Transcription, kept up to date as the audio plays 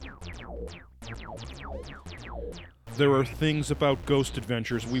There are things about Ghost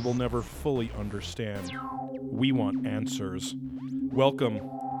Adventures we will never fully understand. We want answers. Welcome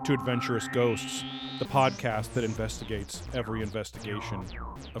to Adventurous Ghosts, the podcast that investigates every investigation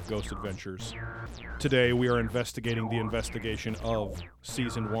of Ghost Adventures. Today we are investigating the investigation of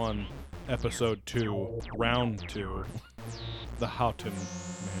Season 1, Episode 2, Round 2, The Houghton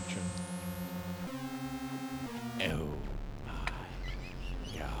Mansion. Oh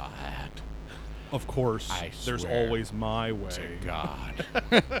my God. Of course, I there's swear always my way. To God.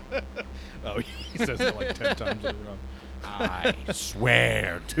 Oh, he says it like 10 times. I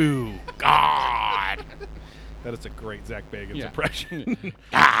swear to God. That is a great Zach Bagans Yeah. impression.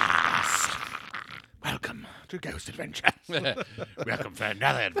 Welcome to Ghost Adventures. Welcome for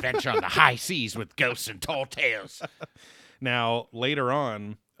another adventure on the high seas with ghosts and tall tales. Now, later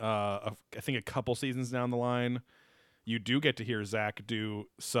on, I think a couple seasons down the line, you do get to hear Zach do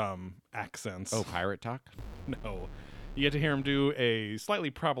some accents. Oh, pirate talk? No. You get to hear him do a slightly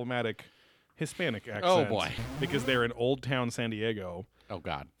problematic Hispanic accent. Oh, boy. Because they're in Old Town San Diego. Oh,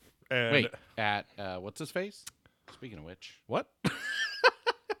 God. And Wait, at, what's his face? Speaking of which, What?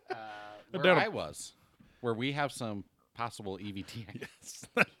 where Down a- I was, where we have some possible EVT. Yes.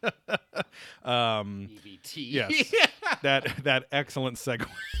 EVT. Yes. that excellent segue.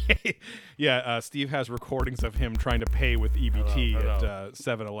 Yeah, Steve has recordings of him trying to pay with EBT Hello. at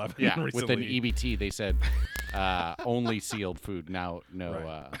 7-Eleven Yeah, recently. with an EBT, they said only sealed food. Now, no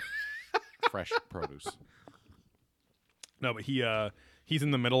Right. fresh produce. No, but he's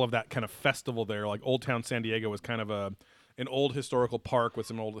in the middle of that kind of festival there. Like Old Town San Diego was kind of an old historical park with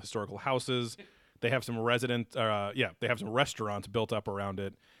some old historical houses. They have some they have some restaurants built up around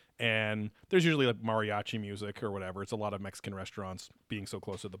it. And there's usually like mariachi music or whatever. It's a lot of Mexican restaurants being so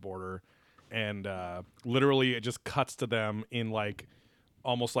close to the border. And literally it just cuts to them in like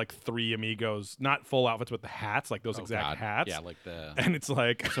almost like Three Amigos, not full outfits, but the hats, like those exact God. hats. Yeah, like the And it's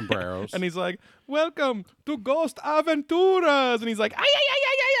like sombreros. and he's like, "Welcome to Ghost Aventuras," and he's like, "Ay ay ay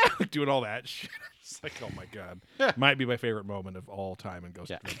ay ay," like doing all that shit. It's like, oh my God, might be my favorite moment of all time in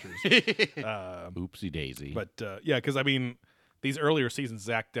Ghost Adventures. Oopsie daisy. But yeah, because I mean, these earlier seasons,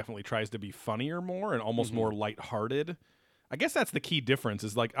 Zach definitely tries to be funnier more and almost more lighthearted. I guess that's the key difference.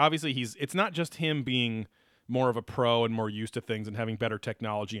 Is like obviously it's not just him being more of a pro and more used to things and having better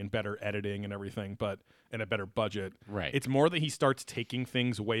technology and better editing and everything, but and a better budget. Right. It's more that he starts taking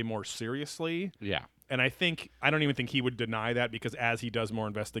things way more seriously. yeah. And I don't even think he would deny that because as he does more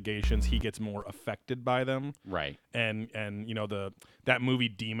investigations, he gets more affected by them. Right. And you know that movie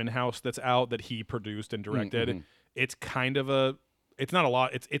Demon House that's out that he produced and directed, it's kind of it's not a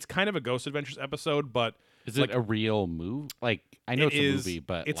lot. It's kind of a Ghost Adventures episode, but Is it a real movie? Like, I know it's a movie,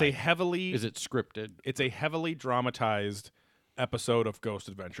 but it's like, a heavily is it scripted? It's a heavily dramatized episode of Ghost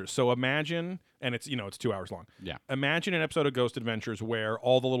Adventures. So imagine, and it's 2 hours long. Yeah. Imagine an episode of Ghost Adventures where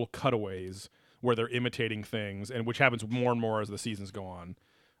all the little cutaways where they're imitating things, and which happens more and more as the seasons go on.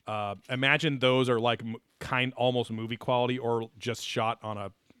 Imagine those are like almost movie quality or just shot on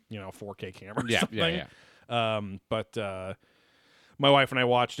a 4K camera. Or Yeah, something. yeah. But my wife and I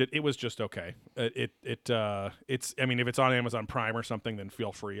watched it. It was just okay. It's I mean, if it's on Amazon Prime or something, then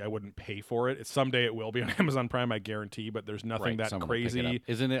feel free. I wouldn't pay for it. Someday it will be on Amazon Prime, I guarantee. But there's nothing that someone will pick it crazy. up.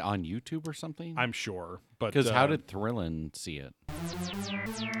 Isn't it on YouTube or something? I'm sure. But Because how did Thrillin see it?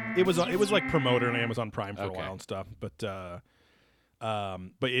 it was like promoted on Amazon Prime for a Okay. while and stuff. But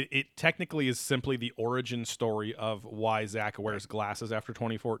it technically is simply the origin story of why Zach wears glasses after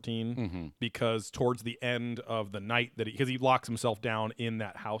 2014. Because towards the end of the night because he locks himself down in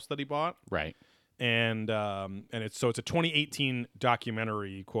that house that he bought, Right. and it's a 2018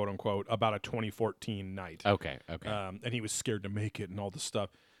 documentary, quote unquote, about a 2014 night. Okay. Okay. And he was scared to make it and all this stuff.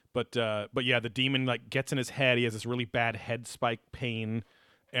 But yeah, the demon like gets in his head. He has this really bad head spike pain,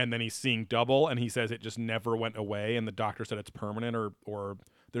 and then he's seeing double. And he says it just never went away. And the doctor said it's permanent, or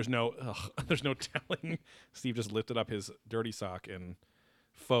there's no telling. Steve just lifted up his dirty sock and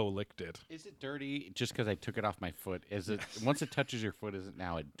faux licked it. Is it dirty just because I took it off my foot? Is it once it touches your foot? Is it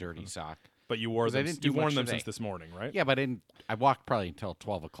now a dirty sock? But you wore 'Cause I them. didn't do You've worn much them today. since this morning, right? Yeah, but I walked probably until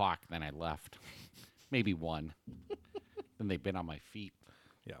 12 o'clock. Then I left. Maybe 1. Then they've been on my feet.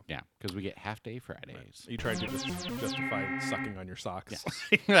 Yeah. Yeah, because we get half day Fridays. You tried to just justify sucking on your socks.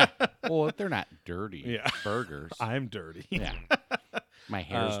 Well, they're not dirty. Yeah. Burgers. I'm dirty. Yeah. My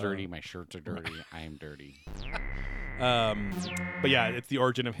hair's dirty. My shirts are dirty. I am dirty. But yeah, it's the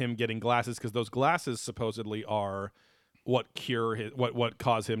origin of him getting glasses because those glasses supposedly are what cure his what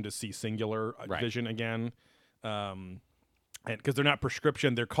cause him to see singular Right. vision again. And because they're not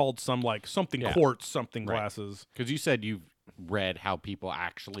prescription, they're called something Yeah. quartz something Right. glasses. Because you said you've read how people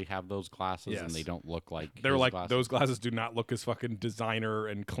actually have those glasses, and Yes. they don't look like They were his like, glasses. those glasses do not look as fucking designer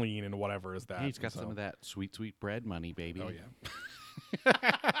and clean and whatever as that. Hey, he's got So- some of that sweet, sweet bread money, baby. Oh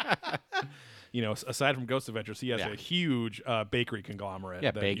yeah. You know, aside from Ghost Adventures, he has Yeah. a huge bakery conglomerate.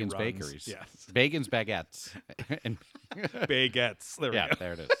 Yeah, that he Bacon's runs. Bakeries. Yes, Bacon's Baguettes. And baguettes. There we yeah, go.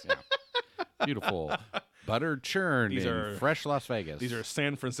 there it is. Yeah. Beautiful buttered churn These in are- fresh Las Vegas. These are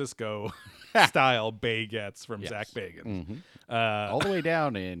San Francisco style baguettes from Zach Yes. Bagans. Mhm. All the way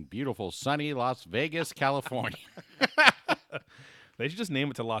down in beautiful, sunny Las Vegas, California. They should just name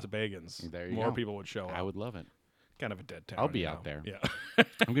it to Las Bagans. There you More go. people would show up. I would love it. Kind of a dead town. I'll be you out know? there. Yeah. I'm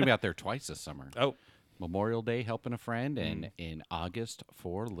going to be out there twice this summer. Oh, Memorial Day helping a friend, and in August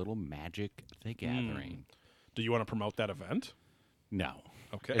for Little Magic the Gathering. do you want to promote that event? No.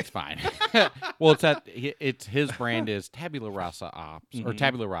 Okay. It's fine. Well, it's his brand is Tabula Rasa Ops or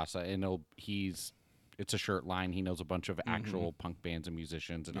Tabula Rasa, and it's a shirt line. He knows a bunch of actual punk bands and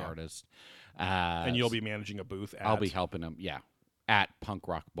musicians and artists. And you'll be managing a booth at I'll be helping him. Yeah, at Punk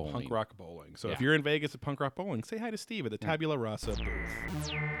Rock Bowling. Punk Rock Bowling. So if Yeah. you're in Vegas at Punk Rock Bowling, say hi to Steve at the Tabula Rasa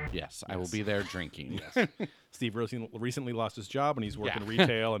booth. Yes, I will be there drinking. Yes. Steve recently lost his job and he's working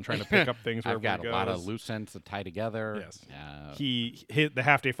retail and trying to pick up things wherever I've got he a goes. lot of loose ends to tie together. Yes. He, The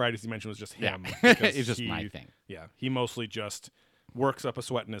half day Fridays he mentioned was just him. yeah. because It's just my thing. Yeah, he mostly just works up a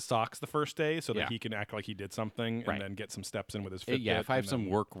sweat in his socks the first day so that Yeah. he can act like he did something Right. and then get some steps in with his Fitbit. Yeah, if I have and some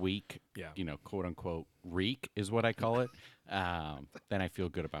then- work week, Yeah. quote unquote reek is what I call it. Then I feel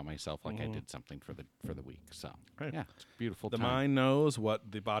good about myself, like I did something for the week. So Right. yeah, it's a beautiful the time. mind knows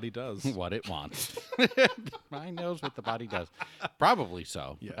what the body does. What it wants. Mind knows what the body does. Probably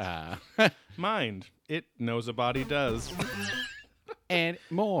so. Yes. Mind, it knows a body does. And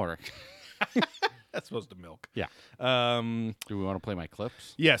more. That's supposed to milk. Yeah. Um, Do we want to play my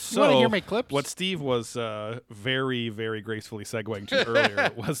clips? yes. You wanna So hear my clips? what Steve was very, very gracefully segueing to earlier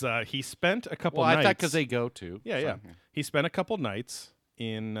was he spent a couple Well, I nights. thought because they go to. Yeah, so, yeah. He spent a couple nights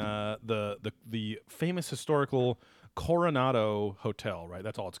in the famous historical Coronado Hotel. Right,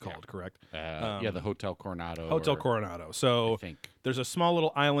 that's all it's called. Correct. The Hotel Coronado. Hotel or- Coronado. I So think. there's a small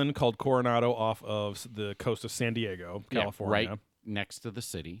little island called Coronado off of the coast of San Diego, Yeah, California. right next to the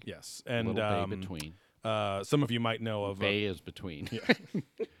city. Yes, and Little bay between. some of you might know of Bay is between.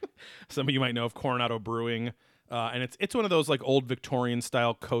 some of you might know of Coronado Brewing, and it's one of those like old Victorian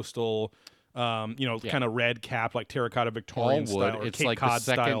style coastal, kind of red cap like terracotta All Victorian wood. style or It's Cape like Cod the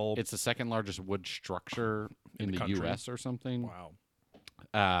second. style. It's the second largest wood structure in the the country. U.S. or something. Wow,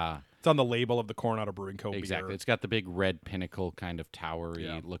 it's on the label of the Coronado Brewing Co. Exactly. beer. It's got the big red pinnacle kind of towery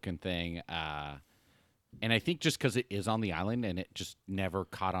Yeah. looking thing. And I think just because it is on the island and it just never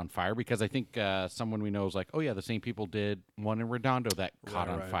caught on fire, because I think someone we know is like, oh, yeah, the same people did one in Redondo that caught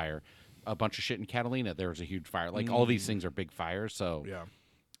on right. fire. A bunch of shit in Catalina, there was a huge fire. Like, all these things are big fires. So Yeah,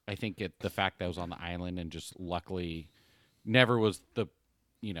 I think the fact that I was on the island and just luckily never was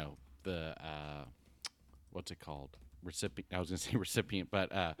what's it called? Recipient. I was going to say recipient, but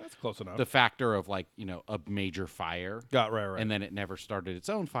that's close enough. the factor of like, a major fire. Got right. And then it never started its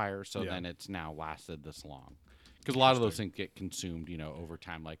own fire, so Yeah. then it's now lasted this long. Because a lot of those things get consumed, over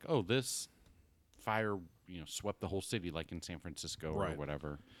time. Like, oh, this fire, swept the whole city, like in San Francisco or Right.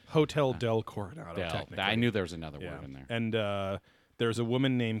 whatever. Hotel del Coronado. Del. Technically. I knew there was another Yeah. word in there. And there's a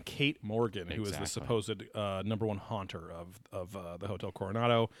woman named Kate Morgan who is the Exactly. supposed number one haunter of the Hotel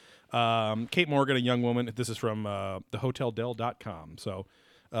Coronado. Kate Morgan, a young woman. This is from thehotaldel.com. So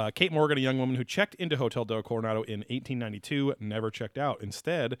Kate Morgan, a young woman who checked into Hotel del Coronado in 1892, never checked out.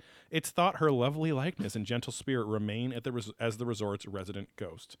 Instead, it's thought her lovely likeness and gentle spirit remain at as the resort's resident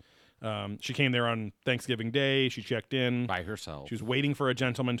ghost. She came there on Thanksgiving Day. She checked in. By herself. She was waiting for a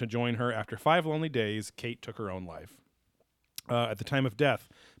gentleman to join her. After 5 lonely days, Kate took her own life. At the time of death,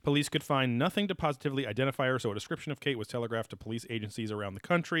 police could find nothing to positively identify her, so a description of Kate was telegraphed to police agencies around the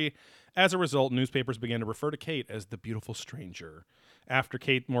country. As a result, newspapers began to refer to Kate as the beautiful stranger. After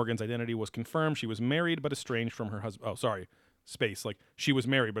Kate Morgan's identity was confirmed, she was married but estranged from her husband. Oh, sorry. Space. Like, she was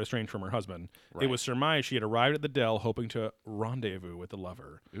married but estranged from her husband. Right. It was surmised she had arrived at the Dell hoping to rendezvous with the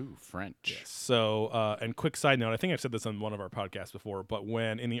lover. Ooh, French. So, and quick side note, I think I've said this on one of our podcasts before, but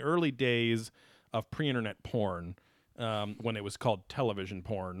when in the early days of pre-internet porn, when it was called television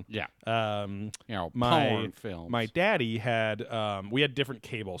porn, Yeah. my Porn films. my daddy had we had different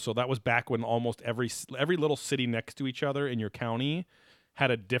cable, so that was back when almost every little city next to each other in your county had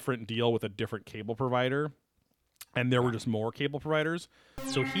a different deal with a different cable provider. And there were just more cable providers.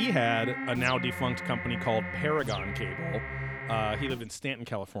 So he had a now defunct company called Paragon Cable. He lived in Stanton,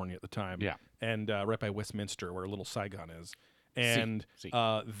 California at the time. Yeah. And right by Westminster, where Little Saigon is. And See.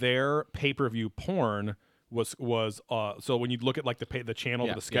 their pay-per-view porn was so when you look at like the channel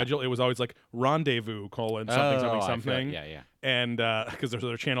Yeah, to the schedule, it was always like rendezvous : something I feel like- something. yeah. And because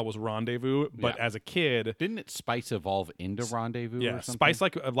their channel was rendezvous, but Yeah. as a kid, Didn't it Spice evolve into Rendezvous yeah, or something? Spice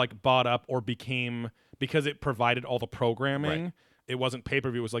like bought up or became, because it provided all the programming. Right. It wasn't pay per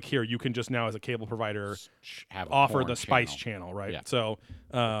view. It was like, here, you can just now as a cable provider Have a offer porn the Spice channel, right? Yeah. So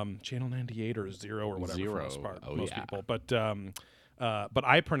channel 98 or 0 or whatever for most, Zero. Oh, most yeah. people. But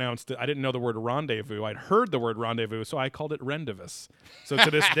I pronounced it. I didn't know the word rendezvous. I'd heard the word rendezvous, so I called it rendezvous. So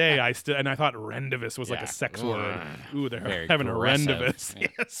to this day, I thought rendezvous was like Yeah. a sex word. Ooh, they're Very having a aggressive. rendezvous. Yeah.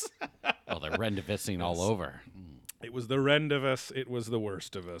 Yes. Oh, they're rendezvousing all over. It was the rendezvous. It was the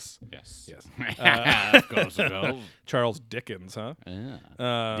worst of us. Yes. Yes. Of course it goes. Charles Dickens, huh?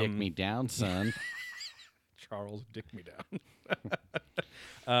 Yeah. Dick me down, son. Charles Dick me down.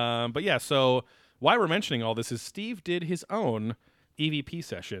 But yeah, so why we're mentioning all this is Steve did his own EVP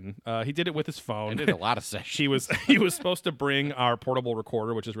session. He did it with his phone. I did a lot of sessions. he was supposed to bring our portable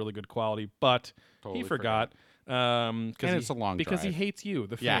recorder, which is really good quality, but Totally he forgot. And it's a long because drive. he hates you,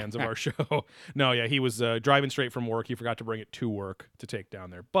 the Yeah. fans of our show. No, yeah, he was driving straight from work. He forgot to bring it to work to take down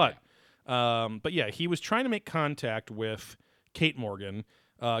there. But yeah, he was trying to make contact with Kate Morgan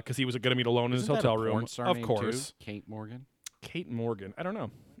because he was going to meet alone in his Isn't that a hotel room. porn star Of name, course, too? Kate Morgan. Kate Morgan. I don't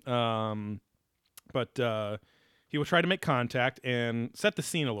know. But he was trying to make contact and set the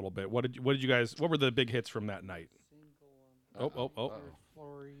scene a little bit. What did you guys? What were the big hits from that night? Oh.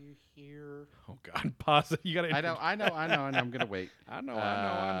 Are you here? Oh God, pause it. You gotta. I know. I'm gonna wait. I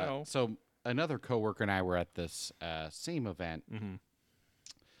know. So another coworker and I were at this same event, Mhm.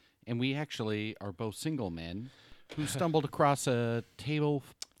 and we actually are both single men who stumbled across a table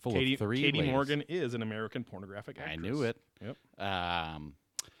full Katie, of three Katie ladies. Morgan is an American pornographic actress. I knew it. Yep.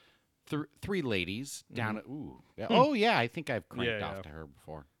 Three ladies down at Hmm. Oh yeah, I think I've cranked Yeah, off yeah. to her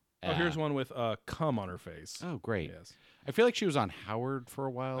before. Oh, here's one with cum on her face. Oh great. Yes. I feel like she was on Howard for a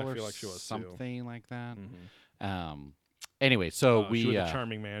while I or feel like she was, too. something like that. Mhm. Anyway, so She we was a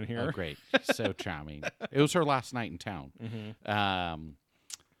charming man here. oh great, so charming. It was her last night in town. Mhm.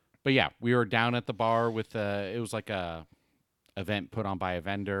 But yeah, we were down at the bar with it was like a event put on by a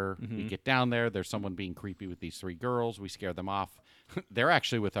vendor. We Mhm. get down there, there's someone being creepy with these three girls. We scare them off. They're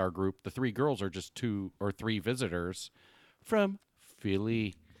actually with our group. The three girls are just 2 or 3 visitors from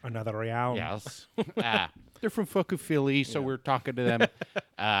Philly. Another round. Yes. They're from fucking Philly, so we're talking to them.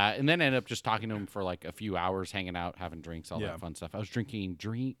 And then ended up just talking to them for like a few hours, hanging out, having drinks, all Yeah. that fun stuff. I was drinking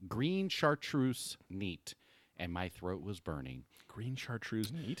green chartreuse neat, and my throat was burning. Green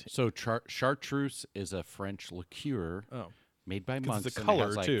chartreuse neat. So chartreuse is a French liqueur Oh. made by 'Cause monks. it's a and it has,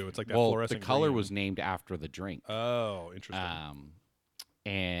 color, like- too. It's like that well, fluorescent the color green. was named after the drink. Oh, interesting.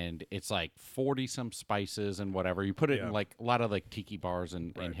 And it's like 40 some spices and whatever. You put it Yeah. in like a lot of like tiki bars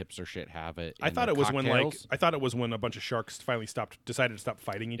and Right. hipster shit have it. I in thought their it was cocktails. when a bunch of sharks finally decided to stop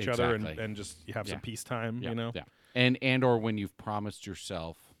fighting each other Exactly. and just have some Yeah. peacetime. Yeah, You know. yeah. And or when you've promised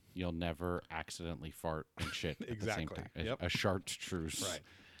yourself you'll never accidentally fart and shit at the same Exactly. time. Yep. A chartreuse. Right.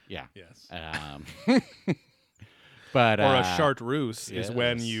 Yeah. Yes. But Or a chartreuse is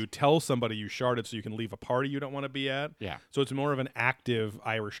when yes. you tell somebody you sharted so you can leave a party you don't want to be at. Yeah. So it's more of an active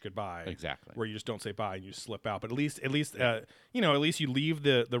Irish goodbye. Exactly. Where you just don't say bye and you slip out. But at least you leave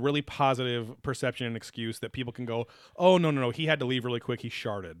the really positive perception and excuse that people can go, oh no, he had to leave really quick. He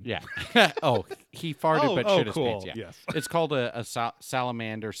sharted. Yeah. Oh, he farted but shit his cool. pants. Yeah. Yes. It's called a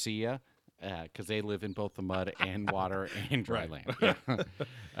salamander sia. Because they live in both the mud and water and dry Right. land.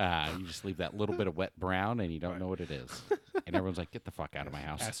 Yeah. You just leave that little bit of wet brown and you don't know what it is. And everyone's like, get the fuck out of my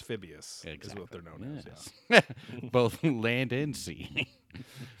house. Amphibious is what they're known as. Yes. Both land and sea.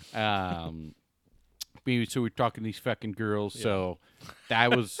 So we're talking to these fucking girls. So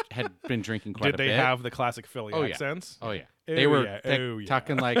that had been drinking quite Did a they bit. have the classic Philly Oh, yeah. accents? Oh yeah, Oh, they were yeah. Oh, yeah.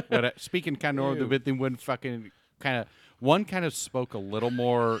 talking like speaking kind of Ew. northern, but they wouldn't fucking kind of. One kind of spoke a little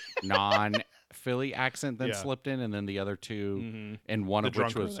more non-Philly accent than Yeah. slipped in, and then the other two, Mhm. and one The of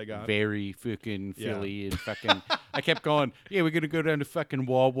which drunker was they got. very fucking Yeah. Philly and fucking. I kept going. Yeah, we're gonna go down to fucking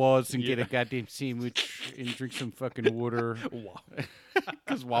Wawa's and get a goddamn sandwich and drink some fucking water. Wow.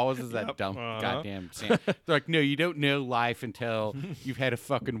 Because Wawa's is that Yep. dumb Uh-huh. goddamn sandwich. They're like, no, you don't know life until you've had a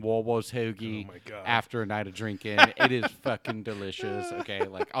fucking Wawa's hoagie Oh my God. after a night of drinking. It is fucking delicious. Okay,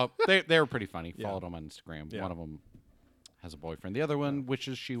 like they were pretty funny. Yeah. Followed them on Instagram. Yeah. One of them has a boyfriend. The other one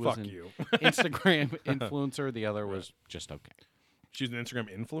wishes she was Fuck an you. Instagram influencer. The other was just okay. She's an Instagram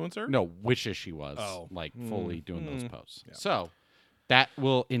influencer? No, wishes she was Oh. like fully doing those posts. Yeah. So that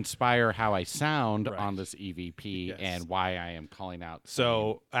will inspire how I sound Right. on this EVP Yes. and why I am calling out.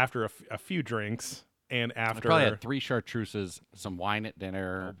 So after a few drinks And I after probably had 3 chartreuses, some wine at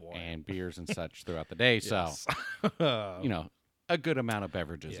dinner, Oh, boy. and beers and such throughout the day. So, Yes. you know, a good amount of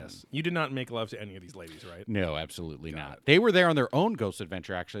beverages. Yes. You did not make love to any of these ladies, right? No, absolutely not. it. They were there on their own ghost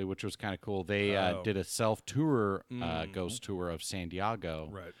adventure, actually, which was kind of cool. They Oh. did a self-tour ghost tour of San Diego,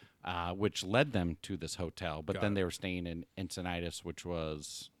 Right. which led them to this hotel. But Got then it. they were staying in Encinitas, which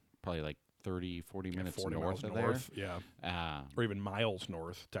was probably like 30, 40 minutes 40 north miles of north. Yeah. there. Or even miles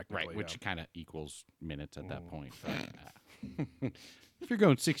north, technically. Right, which yeah. kind of equals minutes at that point. But, if you're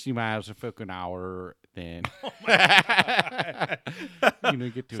going 60 miles a fucking hour, then you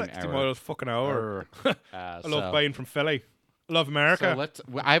get to 60 an hour. miles fucking hour. I love buying from Philly. I love America. So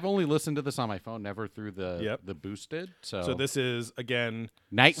I've only listened to this on my phone, never through the boosted. So this is, again,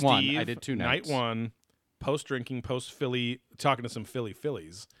 night Steve, 1. I did 2 nights. Night 1, post-drinking, post-Philly, talking to some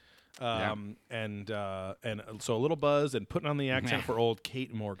Phillies. And so a little buzz and putting on the accent for old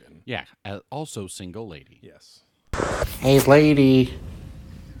Kate Morgan. Yeah, also single lady. Yes. Hey, lady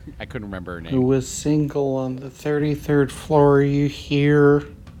I couldn't remember her name. who was single on the 33rd floor, are you here?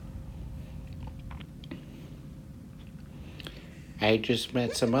 I just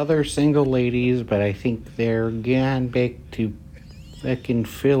met some other single ladies, but I think they're gone back to fucking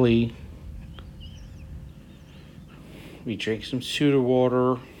Philly. We drank some soda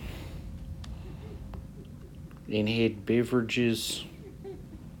water and had beverages.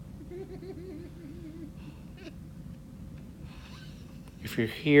 If you're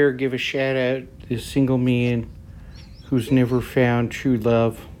here, give a shout out to this single man who's never found true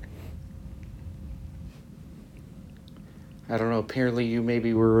love. I don't know, apparently you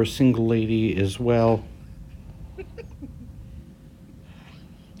maybe were a single lady as well.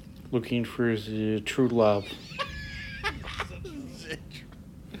 Looking for the true love.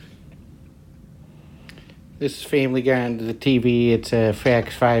 This is Family Guy on the TV. It's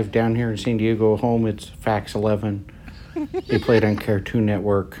Fax 5 down here in San Diego. Home, it's Fax 11. They play it on Cartoon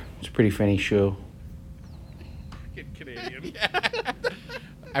Network. It's a pretty funny show. Get Canadian.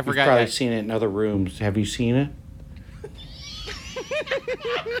 I You've forgot. probably seen it in other rooms. Have you seen it?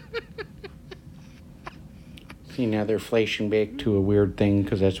 See, now they're flashing back to a weird thing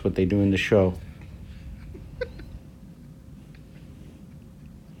because that's what they do in the show.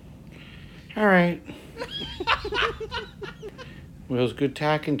 All right. Well, it was good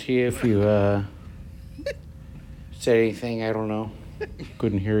talking to you. If you said anything, I don't know.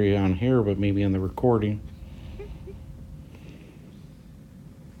 Couldn't hear you on here, but maybe on the recording.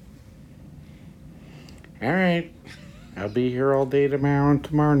 All right. I'll be here all day tomorrow and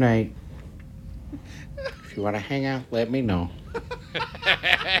tomorrow night. If you want to hang out, let me know.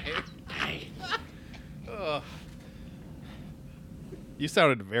 Bye. You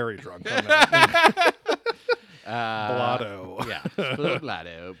sounded very drunk on that. Blotto. Yeah,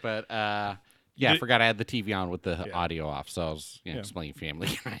 blotto. But yeah, I Did- forgot I had the TV on with the Yeah. audio off, so I was Yeah. explaining Family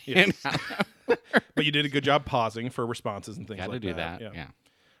Guy. Yes. But you did a good job pausing for responses and things Got to like do that. that.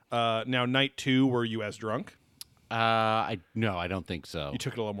 Yeah. Now, night 2, were you as drunk? I don't think so. You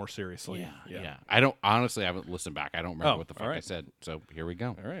took it a little more seriously. Yeah. I don't honestly. I haven't listened back. I don't remember Oh, what the fuck all I right. said. So here we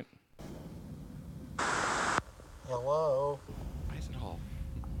go. All right. Hello. Why is it all?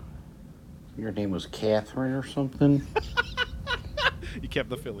 Your name was Catherine or something? You kept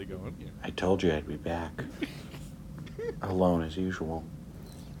the Philly going. I told you I'd be back. Alone as usual.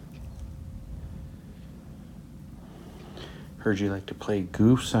 Heard you like to play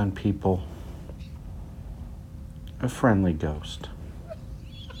goofs on people. A friendly ghost.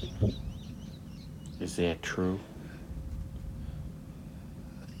 Is that true?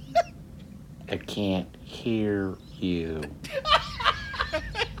 I can't hear you.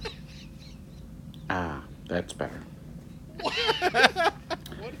 Ah, that's better.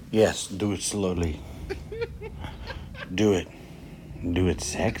 Yes, do it slowly. Do it. Do it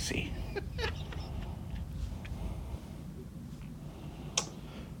sexy.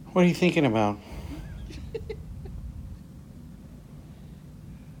 What are you thinking about?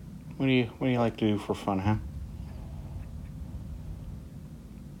 What do you like to do for fun, huh?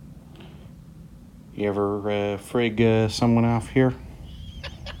 You ever frig someone off here?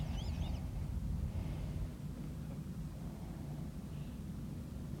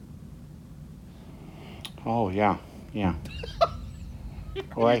 Oh yeah.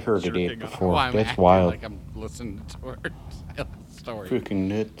 Oh, I heard it Jerking off. before. Well, I'm That's acting wild. Like I'm listening to her story. Freaking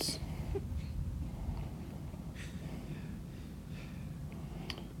nuts.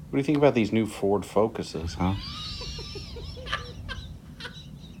 What do you think about these new Ford Focuses, huh?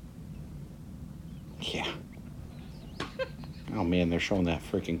 Yeah. Oh man, they're showing that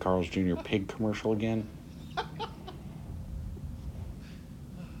freaking Carl's Jr. pig commercial again.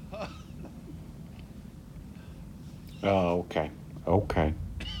 Oh, okay. Okay.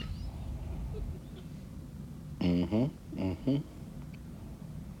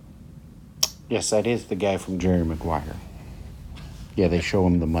 Yes, that is the guy from Jerry Maguire. Yeah, they show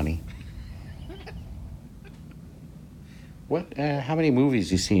him the money. What? How many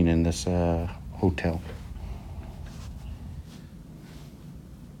movies you seen in this hotel?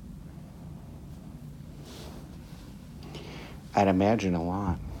 I'd imagine a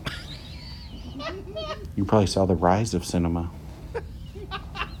lot. You probably saw the rise of cinema.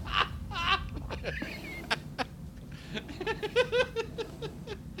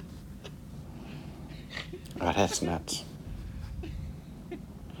 Oh, that's nuts.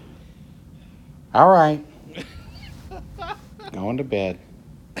 All right. Going to bed.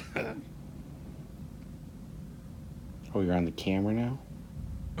 Oh, you're on the camera now?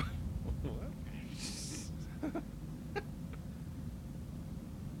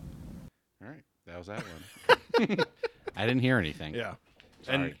 All right, that was that one. I didn't hear anything. Yeah.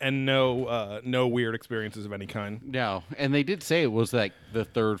 Sorry. And no weird experiences of any kind. No, and they did say it was like the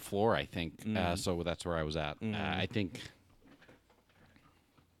third floor, I think. So that's where I was at. I think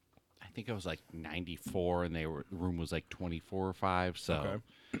it was like 94, and the room was like 24 or 5. So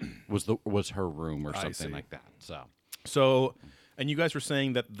was her room or something see. like that. So, and you guys were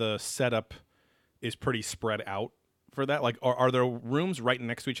saying that the setup is pretty spread out for that. Like, are there rooms right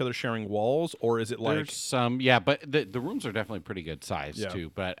next to each other sharing walls, or is it like There's some, yeah, but the rooms are definitely pretty good size Yeah.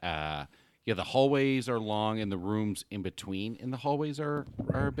 too. But yeah, the hallways are long, and the rooms in between in the hallways are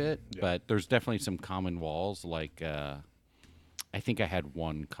a bit. But there's definitely some common walls. Like I think I had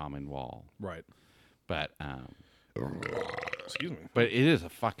one common wall, right? but Excuse me. but it is a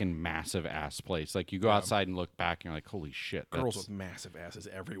fucking massive ass place. Like you go outside and look back, and you're like, holy shit, Girls that's with massive asses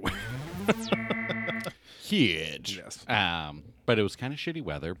everywhere. huge. Yes. But it was kind of shitty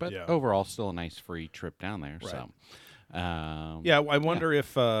weather, but Yeah. overall still a nice free trip down there. Right. So Yeah, I wonder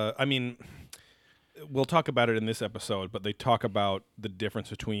if I mean, we'll talk about it in this episode, but they talk about the difference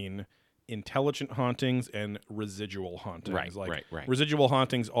between intelligent hauntings and residual hauntings. Right, Like right. residual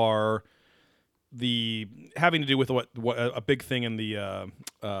hauntings are the having to do with what a big thing in the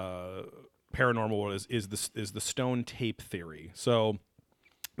paranormal world is the stone tape theory. So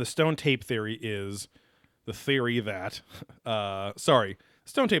the stone tape theory is the theory that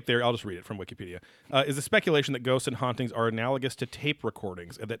stone tape theory, I'll just read it from Wikipedia, is the speculation that ghosts and hauntings are analogous to tape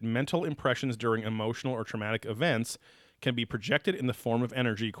recordings and that mental impressions during emotional or traumatic events can be projected in the form of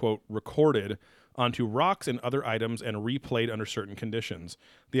energy, quote, recorded onto rocks and other items and replayed under certain conditions.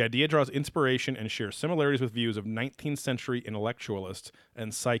 The idea draws inspiration and shares similarities with views of 19th century intellectualists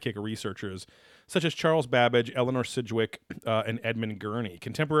and psychic researchers, such as Charles Babbage, Eleanor Sidgwick, and Edmund Gurney.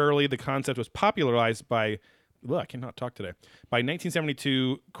 Contemporarily, the concept was popularized by I cannot talk today. By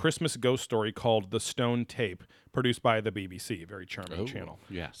 1972, Christmas ghost story called The Stone Tape, produced by the BBC, very charming channel.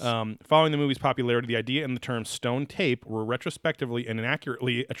 Yes. Following the movie's popularity, the idea and the term stone tape were retrospectively and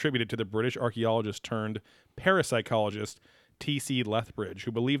inaccurately attributed to the British archaeologist turned parapsychologist T.C. Lethbridge,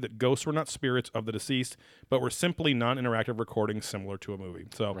 who believed that ghosts were not spirits of the deceased, but were simply non-interactive recordings similar to a movie.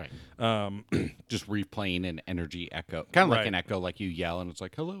 So, Just replaying an energy echo, kind of like Right. an echo, like you yell and it's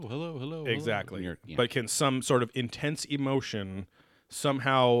like hello, hello, hello. exactly. And you're- But can some sort of intense emotion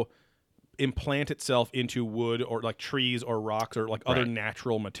somehow implant itself into wood or like trees or rocks or like other Right.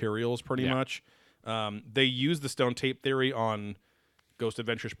 natural materials pretty Yeah. much? They use the stone tape theory on Ghost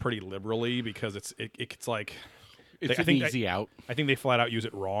Adventures pretty liberally because it's like it's I an think easy out. I think they flat out use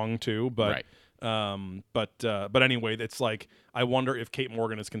it wrong too, but but anyway, it's like I wonder if Kate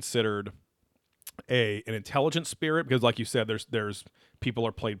Morgan is considered an intelligent spirit because, like you said, there's people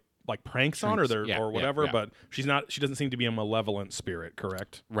are played like pranks on her or whatever, but she doesn't seem to be a malevolent spirit,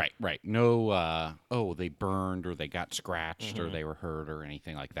 correct? Right. No, they burned or they got scratched or they were hurt or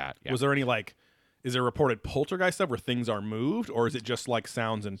anything like that. Yeah. Was there any is there reported poltergeist stuff where things are moved, or is it just like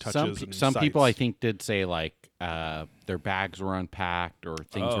sounds and touches? Some people I sights? think did say like their bags were unpacked or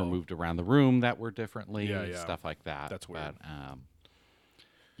things were Oh. moved around the room that were differently, Yeah. stuff like that. That's weird. But,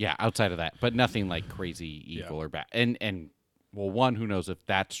 yeah, outside of that, but nothing like crazy evil or bad. And well, one, who knows if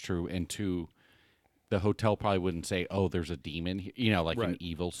that's true, and two, the hotel probably wouldn't say, "Oh, there's a demon," like Right. an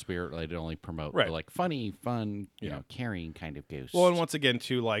evil spirit. They'd only promote Right. the, like funny, fun, you know, caring kind of ghost. Well, and once again,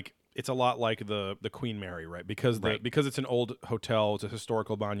 too, like it's a lot like the Queen Mary, right? Because because it's an old hotel, it's a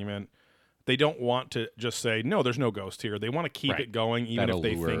historical monument. They don't want to just say no, there's no ghost here. They want to keep Right. it going, even That if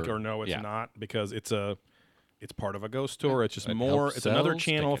they allure. think or know it's Yeah. not, because it's part of a ghost tour. It's just It more. helps It's another sells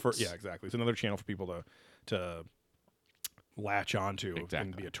channel tickets. for exactly. It's another channel for people to latch onto and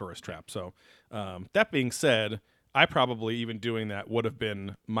Exactly. be a tourist trap. So that being said, I probably even doing that would have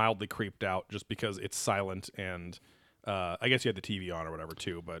been mildly creeped out just because it's silent and I guess you had the TV on or whatever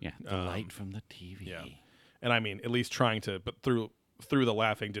too, but Yeah, the light from the TV. yeah. And I mean, at least trying to, but through the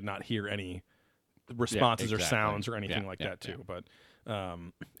laughing, did not hear any responses or exactly. sounds or anything Yeah, like yeah, that too. But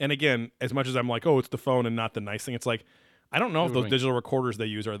and again, as much as I'm like, oh, it's the phone and not the nice thing, it's like I don't know if those digital recorders they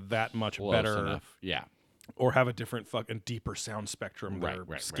use are that much Close better enough. Yeah. or have a different fucking deeper sound spectrum they're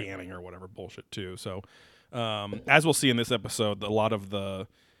Right, scanning or whatever bullshit too. So as we'll see in this episode, a lot of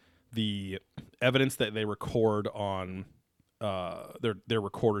the evidence that they record on their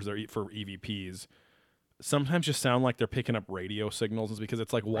recorders for EVPs sometimes just sound like they're picking up radio signals, because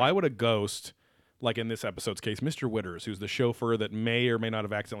it's like, why would a ghost, like in this episode's case, Mr. Witters, who's the chauffeur that may or may not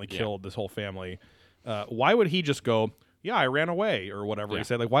have accidentally killed this whole family, why would he just go, yeah, I ran away or whatever he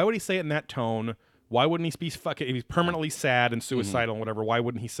said? Like, why would he say it in that tone? Why wouldn't he be fucking, if he's permanently sad and suicidal and whatever, why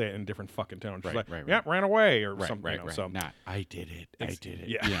wouldn't he say it in a different fucking tone? Just yeah, ran away or something. So, Not, I did it. I did it.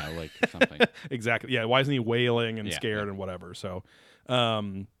 Yeah. Yeah, like something. Exactly. Yeah. Why isn't he wailing and scared and whatever? So,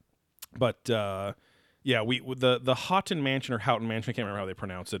 yeah, the Houghton Mansion or Houghton Mansion, I can't remember how they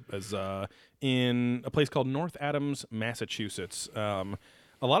pronounce it, is in a place called North Adams, Massachusetts.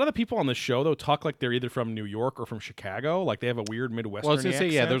 A lot of the people on the show, though, talk like they're either from New York or from Chicago. Like they have a weird Midwestern Well, I was going to say,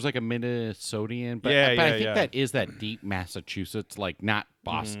 accent. there's like a Minnesotian, but, Yeah, but I yeah, think yeah. that is that deep Massachusetts, like not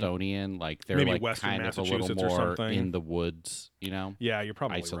Bostonian, like they're Maybe like Western kind of a little Massachusetts or more something. in the woods, you know? Yeah, you're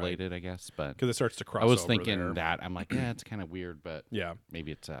probably Isolated, I guess, but because it starts to cross. I was over thinking there. that. I'm like, yeah, it's kind of weird, but Yeah.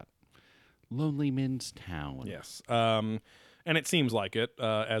 maybe it's that. Lonely Men's Town. Yes. And it seems like it,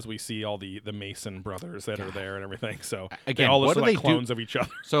 as we see all the Mason brothers that are there and everything. So Again, they all what look do like they do- clones of each other.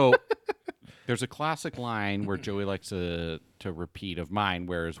 So there's a classic line where Joey likes to repeat of mine,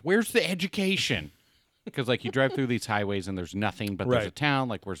 where's the education? Because like you drive through these highways and there's nothing, but there's a Right. town,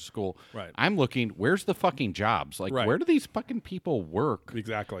 like where's the school? Right. I'm looking, where's the fucking jobs? Like Right. where do these fucking people work?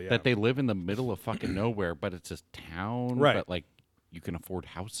 Exactly. Yeah. That they live in the middle of fucking nowhere, but it's a town, Right. but like you can afford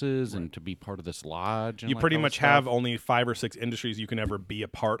houses and to be part of this lodge. And you like pretty all much this stuff. have only 5 or 6 industries you can ever be a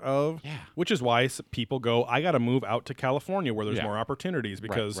part of. Yeah. Which is why people go, I got to move out to California where there's Yeah. more opportunities,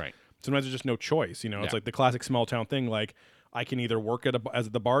 because right. sometimes there's just no choice. You know, it's Yeah. like the classic small town thing. Like I can either work as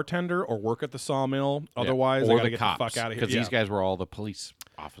the bartender or work at the sawmill. Otherwise, I or got to the get cops, the fuck out of here. because these guys were all the police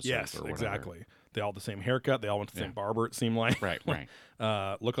officers. Yes, or whatever. exactly. They all had the same haircut. They all went to the same barber. It seemed like. Right, right.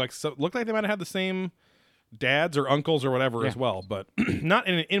 Looked like they might have had the same dads or uncles or whatever as well, but not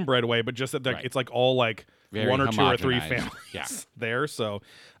in an inbred way, but just that Right. it's like all like Very 1 or 2 or 3 homogenized. families Yeah. there. So,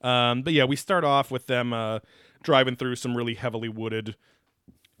 but yeah, we start off with them driving through some really heavily wooded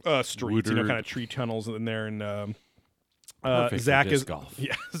streets, Wooded. kind of tree tunnels in there, and Perfect for Zach disc is golf.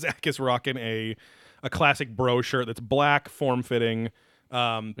 yeah, Zach is rocking a classic bro shirt that's black, form fitting,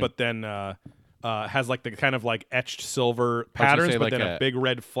 but then has like the kind of like etched silver patterns, say, but like then a big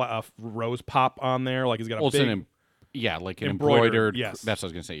red rose pop on there. Like he's got a Well, it's big an like an embroidered, embroidered. yes. That's what I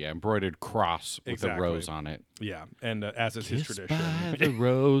was gonna say. Yeah, embroidered cross with Exactly. a rose on it. yeah, and as is his Kissed tradition. by the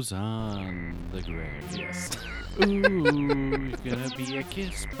rose on the grave. Yes. Ooh, you're gonna be a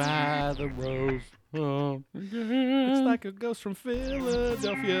kiss by the rose. Oh, It's like a ghost from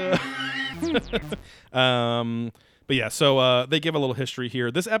Philadelphia. But yeah, so they give a little history here.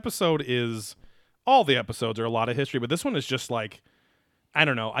 This episode is, all the episodes are a lot of history, but this one is just like, I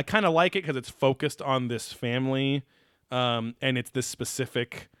don't know. I kind of like it because it's focused on this family, and it's this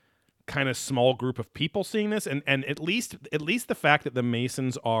specific kind of small group of people seeing this, and at least the fact that the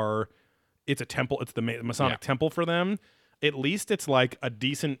Masons are, it's a temple, it's the Masonic temple for them. At least it's like a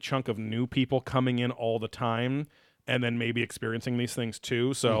decent chunk of new people coming in all the time and then maybe experiencing these things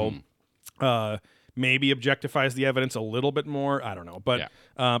too. So maybe objectifies the evidence a little bit more. I don't know. But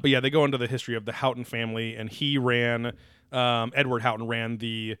yeah, they go into the history of the Houghton family, and he ran, Edward Houghton ran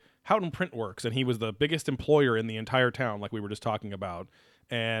the Houghton Print Works, and he was the biggest employer in the entire town, like we were just talking about.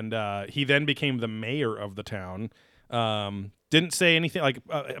 And he then became the mayor of the town. Didn't say anything, like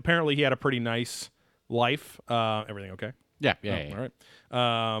apparently he had a pretty nice life. Everything okay? yeah, yeah. All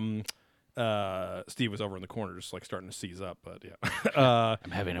right. Steve was over in the corner just like starting to seize up, but yeah.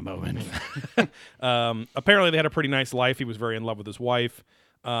 I'm having a moment. Apparently they had a pretty nice life. He was very in love with his wife.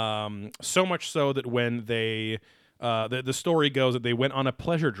 So much so that when they the story goes that they went on a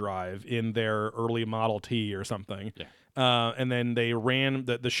pleasure drive in their early Model T or something. Yeah. And then they ran,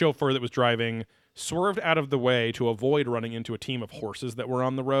 the chauffeur that was driving swerved out of the way to avoid running into a team of horses that were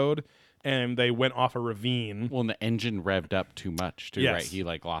on the road, and they went off a ravine. Well, and the engine revved up too much too, Yes. right? He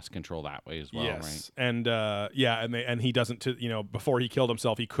like lost control that way as well, Yes, and and he doesn't. Before he killed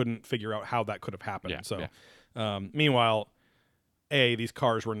himself, he couldn't figure out how that could have happened. Yeah, So, yeah. Meanwhile, these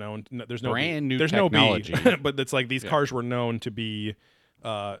cars were known. There's no Brand new there's technology. no B, but it's like these cars were known to be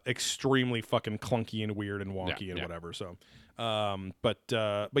extremely fucking clunky and weird and wonky and yeah. whatever. So, but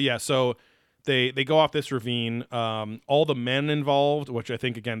yeah, so they go off this ravine. All the men involved, which I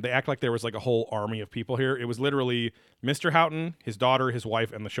think again they act like there was like a whole army of people here. It was literally Mr. Houghton, his daughter, his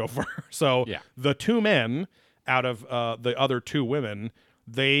wife, and the chauffeur. So Yeah. the two men out of the other two women,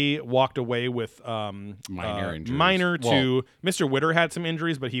 they walked away with Minor injuries. minor to Well- Mr. Witter had some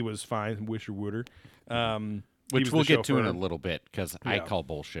injuries, but he was fine. Mr. Witter, he Which was we'll the get to in a chauffeur. little bit because I Yeah. call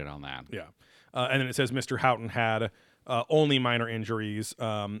bullshit on that. Yeah. And then it says Mr. Houghton had only minor injuries,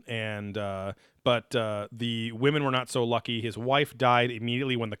 but the women were not so lucky. His wife died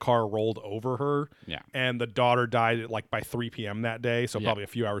immediately when the car rolled over her. Yeah. And the daughter died at, like by 3 p.m. that day, so Yeah. probably a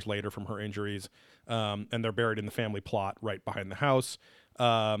few hours later from her injuries. And they're buried in the family plot right behind the house.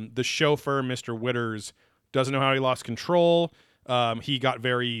 The chauffeur, Mr. Witters, doesn't know how he lost control.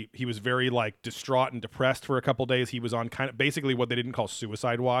 He was very like distraught and depressed for a couple days. He was on kind of basically what they didn't call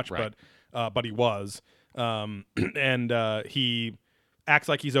suicide watch, Right. but he was. And he acts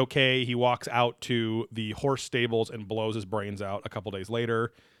like he's okay. He walks out to the horse stables and blows his brains out a couple days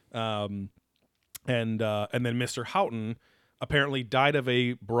later. And then Mr. Houghton apparently died of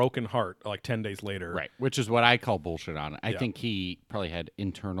a broken heart like 10 days later. Right, which is what I call bullshit on it. I Yeah. think he probably had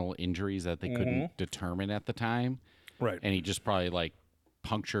internal injuries that they couldn't determine at the time, Right. and he just probably like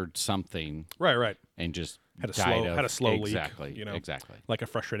punctured something Right. and just Had a died slow- of, had a slow leak, exactly, you know? exactly. Like a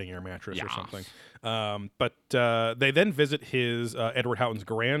frustrating air mattress or Yeah. something. But they then visit his Edward Houghton's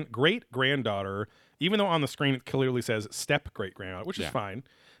great granddaughter, even though on the screen it clearly says step great granddaughter, which is Yeah. fine.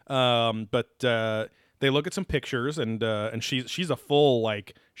 But they look at some pictures, and she's a full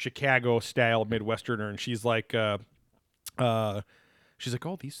like Chicago style Midwesterner, and she's like. She's like,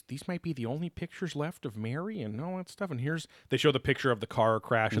 oh, these might be the only pictures left of Mary and all that stuff. And they show the picture of the car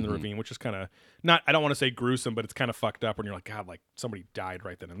crash in the ravine, which is kind of not, I don't want to say gruesome, but it's kind of fucked up when you're like, God, like somebody died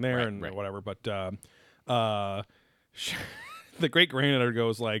right then and there Right, and right. whatever. But the great granddaughter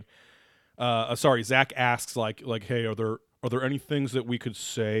goes like, sorry, Zach asks like, hey, are there any things that we could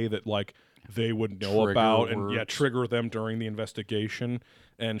say that like they would know Trigger about and words. trigger them during the investigation?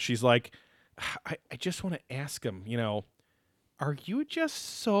 And she's like, I just want to ask him, are you just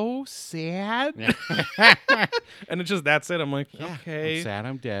so sad? And it's just that's it. I'm like, okay, I'm sad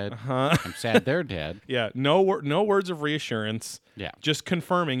I'm dead. huh? I'm sad they're dead. Yeah, no words of reassurance. Yeah. Just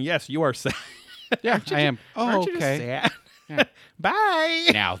confirming, yes, you are sad. Yeah, I am. Oh, Aren't you just okay. sad? Yeah. Bye.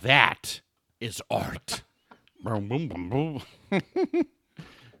 Now that is art. Boom, boom, boom, boom.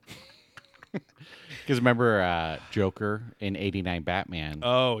 Because remember Joker in 89 Batman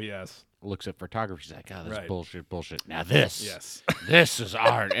Oh yes, looks at photography. He's like, oh, this Right. is bullshit. Now this, yes. this is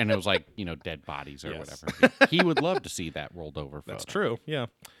art. And it was like, dead bodies or Yes. whatever. He would love to see that rolled over photo. That's true. Yeah.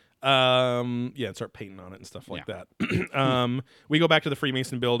 And start painting on it and stuff like that. We go back to the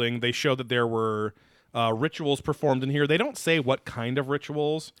Freemason building. They show that there were rituals performed in here. They don't say what kind of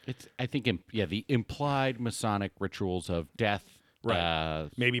rituals. It's, I think, the implied Masonic rituals of death. Right.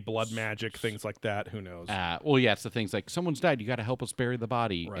 Maybe blood magic, things like that. Who knows? Well, yeah, it's the things like someone's died. You got to help us bury the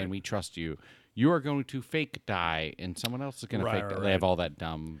body, Right. and we trust you. You are going to fake die, and someone else is going to Right, fake right, die. right. They have all that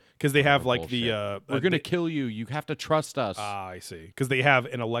dumb. Because they have like bullshit. the We're going to kill you. You have to trust us. I see. Because they have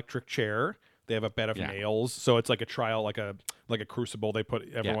an electric chair. They have a bed of Yeah. nails. So it's like a trial, like a crucible. They put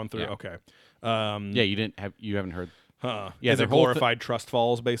everyone through. yeah. Okay. Yeah, you haven't heard. Huh. Yeah, Is their it whole thi- glorified trust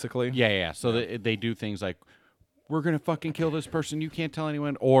falls basically? Yeah. So they do things like, we're going to fucking kill this person. You can't tell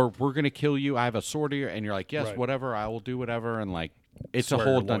anyone. Or we're going to kill you. I have a sword here. And you're like, yes, Right. whatever. I will do whatever. And like, it's Swear a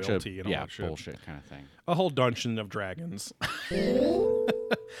whole your bunch of loyalty and all that shit. bullshit kind of thing. A whole Dungeon of Dragons.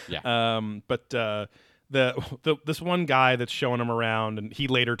 Yeah. But this one guy that's showing him around, and he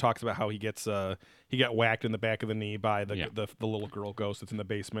later talks about how he got whacked in the back of the knee by the little girl ghost that's in the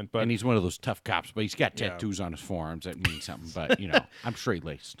basement. But And he's one of those tough cops, but he's got Yeah. tattoos on his forearms that mean something. But I'm straight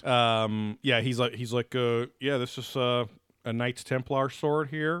laced. he's like this is a Knights Templar sword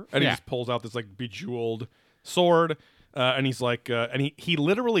here, and he Yeah. just pulls out this like bejeweled sword, and he's like, and he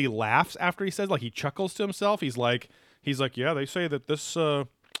literally laughs after he says, like, he chuckles to himself. He's like, yeah, they say that this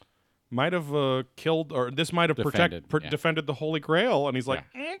might have killed, or this might have defended the Holy Grail, and he's like,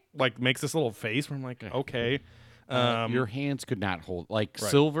 like makes this little face where I'm like, okay. Your hands could not hold Right.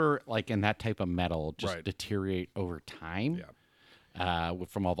 silver, like in that type of metal, just Right. deteriorate over time. Yeah.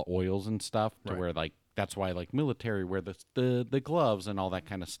 From all the oils and stuff, to Right. where like that's why like military wear the gloves and all that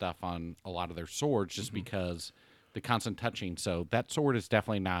kind of stuff on a lot of their swords, just because the constant touching. So that sword is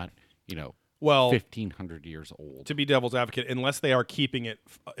definitely not Well, 1,500 years old. to be devil's advocate, unless they are keeping it,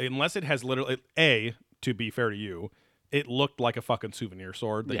 unless it has literally, to be fair to you, it looked like a fucking souvenir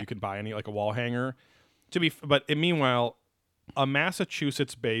sword that Yeah. you could buy any, like a wall hanger. But meanwhile, a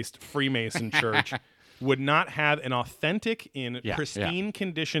Massachusetts-based Freemason church would not have an authentic pristine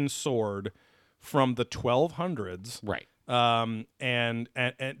condition sword from the 1200s, Right. and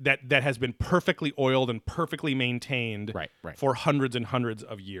that has been perfectly oiled and perfectly maintained Right. for hundreds and hundreds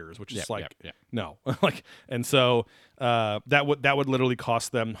of years, which is Yeah. no, like, and so that would literally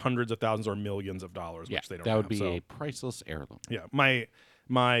cost them hundreds of thousands or millions of dollars, which they don't. That would have, be so. a priceless heirloom. Yeah, my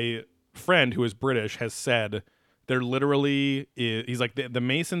friend who is British has said there literally is. He's like the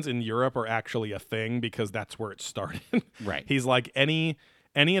Masons in Europe are actually a thing because that's where it started. Right. He's like any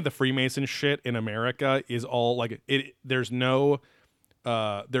of the Freemason shit in America is all like it. There's no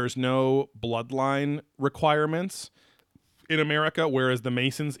bloodline requirements in America, whereas the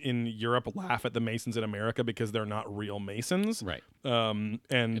Masons in Europe laugh at the Masons in America because they're not real Masons. Right. And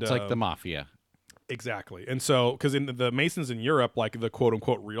It's like the mafia. Exactly. And so, because in the Masons in Europe, like the quote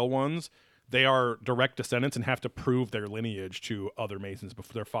unquote real ones, they are direct descendants and have to prove their lineage to other Masons,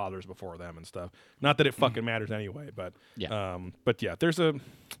 before their fathers before them and stuff. Not that it fucking matters anyway, but Yeah. there's a.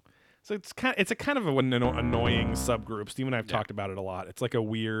 So it's a kind of an annoying subgroup. Steve and I have talked about it a lot. It's like a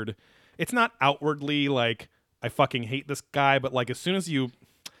weird. It's not outwardly like I fucking hate this guy, but like as soon as you.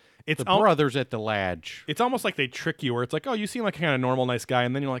 It's The brothers at the Lodge. It's almost like they trick you, where it's like, oh, you seem like a kind of normal, nice guy,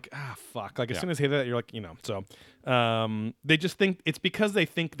 and then you're like, fuck. Like as soon as they say that, you're like, So, they just think it's because they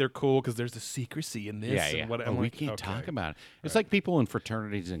think they're cool because there's the secrecy in this. Yeah. And what, Oh, I'm we like, can't okay. talk about it. It's like people in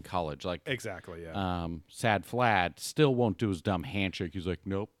fraternities in college. Like, Exactly. Yeah. Sad Flat still won't do his dumb handshake. He's like,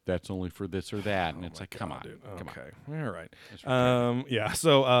 nope, that's only for this or that. And it's like, come on, dude. come on. Okay. All right. Yeah.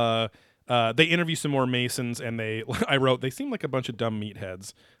 So, they interview some more Masons, and I wrote, they seem like a bunch of dumb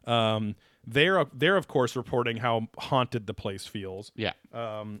meatheads. They're of course reporting how haunted the place feels. Yeah.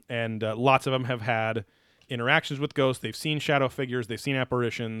 And lots of them have had interactions with ghosts. They've seen shadow figures. They've seen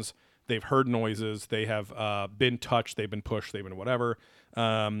apparitions. They've heard noises. They have been touched. They've been pushed. They've been whatever.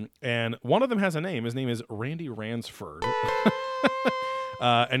 And one of them has a name. His name is Randy Ransford.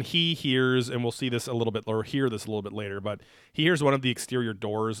 And he hears, and we'll see this a little bit, or hear this a little bit later, but he hears one of the exterior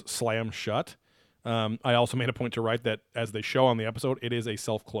doors slam shut. I also made a point to write that, as they show on the episode, it is a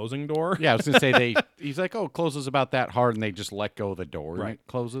self-closing door. Yeah, I was going to say he's like, oh, it closes about that hard, and they just let go of the door and Right. it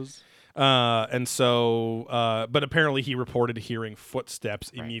closes. And so, but apparently he reported hearing footsteps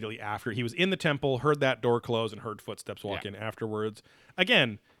immediately after. He was in the temple, heard that door close, and heard footsteps walk in afterwards.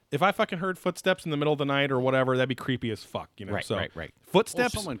 Again, if I fucking heard footsteps in the middle of the night or whatever, that'd be creepy as fuck, Right, So right.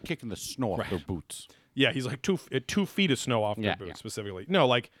 footsteps. Or someone kicking the snow off their boots. Yeah, he's like 2 feet of snow off their boots specifically. No,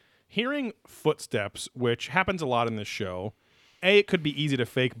 like hearing footsteps, which happens a lot in this show. It could be easy to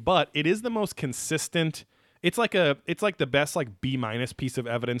fake, but it is the most consistent. It's like the best like B- piece of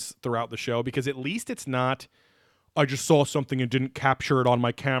evidence throughout the show, because at least it's not, I just saw something and didn't capture it on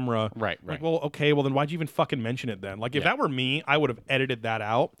my camera. Right. Like, well, okay, well then why'd you even fucking mention it then? Like if that were me, I would have edited that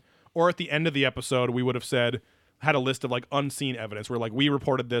out. Or at the end of the episode, we would have had a list of like unseen evidence where like we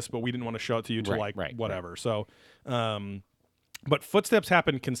reported this, but we didn't want to show it to you to whatever. So, but footsteps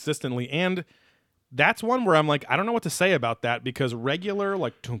happen consistently, and that's one where I'm like, I don't know what to say about that, because regular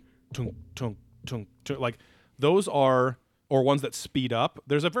like tunk tunk tunk tunk tunk, like those are, or ones that speed up.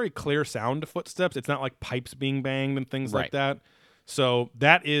 There's a very clear sound to footsteps. It's not like pipes being banged and things like that. So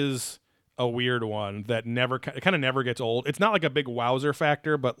that is a weird one that kind of never gets old. It's not like a big wowzer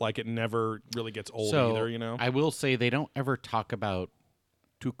factor, but like it never really gets old either, you know? I will say they don't ever talk about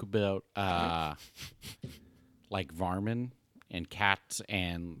like varmin and cats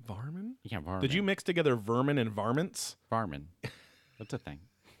and Varmin? yeah, varmin. Did you mix together vermin and varmints? varmin? That's a thing.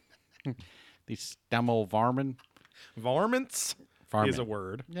 These dumb old varmin. Varmints Varmin is a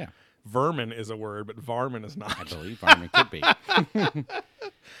word. Yeah, Vermin is a word, but varmin is I not. believe varmin could be.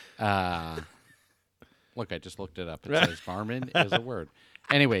 Look, I just looked it up. It says varmin is a word.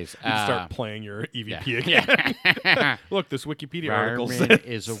 Anyways, You start playing your EVP yeah. again. yeah. Look, this Wikipedia article Varmin says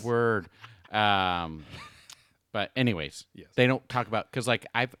is a word. But anyways, Yes. they don't talk about, because like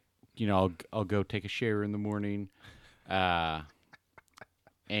I'll go take a shower in the morning, and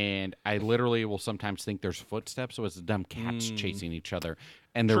I literally will sometimes think there's footsteps, so it's the dumb cats chasing each other,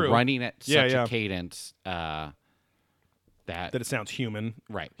 and they're True. running at Yeah, such yeah. a cadence that that it sounds human.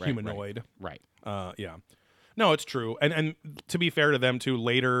 right, Humanoid. right. Yeah. No, it's true. And to be fair to them too,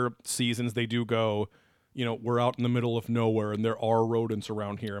 later seasons they do go, we're out in the middle of nowhere and there are rodents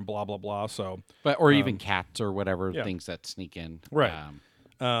around here and blah blah blah. So But or even cats or whatever yeah. things that sneak in. Right.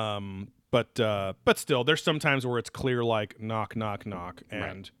 But still, there's some times where it's clear, like knock, knock, knock,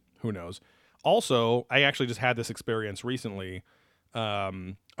 and who knows. Also, I actually just had this experience recently. I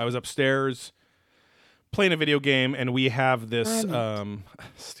was upstairs playing a video game, and we have this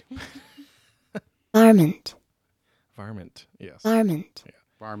Varmint. Varmint. Yes. Varmint.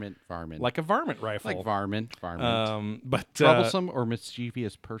 Varmint. Like a varmint rifle. Like varmint. But Troublesome or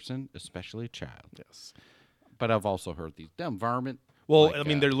mischievous person, especially a child. yes. But I've also heard these dumb varmint. Well, like, I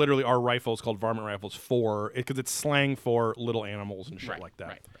mean, there literally are rifles called varmint rifles because it's slang for little animals and shit like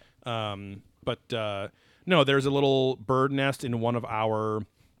that. But no, there's a little bird nest in one of our,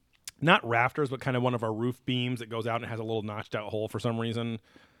 not rafters, but kind of one of our roof beams that goes out and has a little notched out hole for some reason.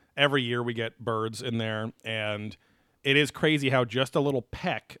 Every year we get birds in there, and it is crazy how just a little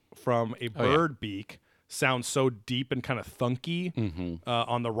peck from a bird beak sounds so deep and kind of thunky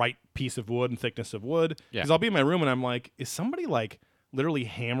on the right piece of wood and thickness of wood. Because I'll be in my room and I'm like, is somebody like literally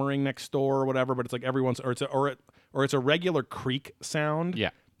hammering next door or whatever? But it's like everyone's, or it's a regular creak sound. Yeah.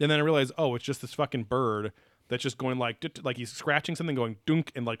 And then I realize, oh, it's just this fucking bird that's just going like he's scratching something, going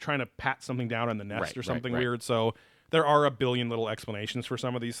dunk, and like trying to pat something down in the nest or something weird. So there are a billion little explanations for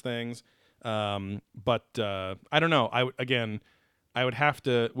some of these things. But I don't know. We'd have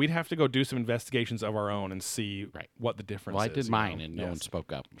to go do some investigations of our own and see what the difference is. Well, I did mine, and no one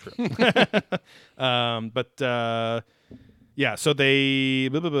spoke up. Yeah, so they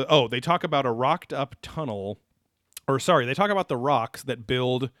talk about a rocked up tunnel, they talk about the rocks that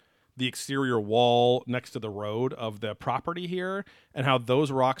build the exterior wall next to the road of the property here, and how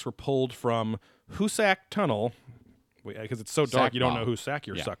those rocks were pulled from Hoosac Tunnel, because it's so dark you don't know whose sack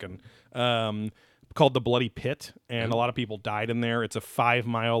you're sucking, called the Bloody Pit, and a lot of people died in there. It's a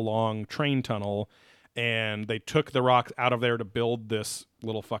 5-mile long train tunnel, and they took the rocks out of there to build this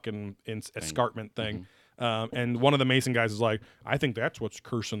little fucking escarpment thing. And one of the Mason guys is like, I think that's what's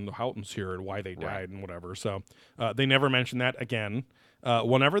cursing the Houghtons here and why they died and whatever. So they never mention that again.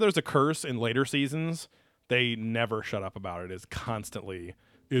 Whenever there's a curse in later seasons, they never shut up about it. It's constantly,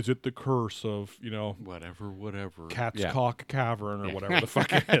 is it the curse of, whatever. Cat's Cock Cavern or whatever the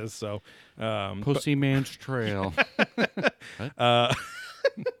fuck it is. So, Pussy Man's Trail.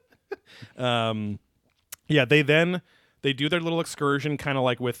 They do their little excursion, kind of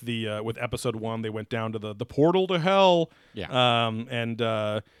like with the with episode 1. They went down to the portal to hell. Yeah. And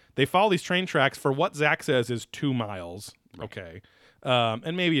they follow these train tracks for what Zach says is 2 miles. Right. Okay.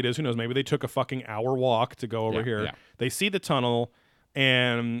 And maybe it is. Who knows? Maybe they took a fucking hour walk to go over here. Yeah. They see the tunnel,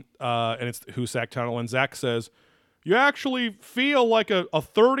 and it's the Hoosac Tunnel. And Zach says, you actually feel like a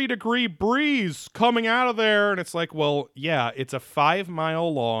 30-degree breeze coming out of there. And it's like, well, yeah, it's a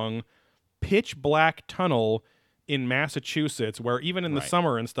 5-mile long, pitch black tunnel in Massachusetts, where even in the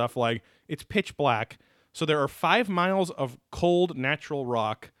summer and stuff, like, it's pitch black. So there are 5 miles of cold natural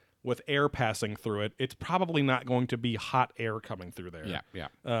rock with air passing through it. It's probably not going to be hot air coming through there. Yeah.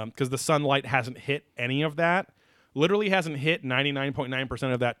 Because the sunlight hasn't hit any of that. Literally hasn't hit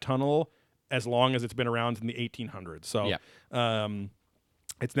 99.9% of that tunnel as long as it's been around in the 1800s. So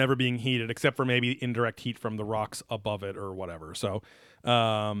it's never being heated, except for maybe indirect heat from the rocks above it or whatever. So,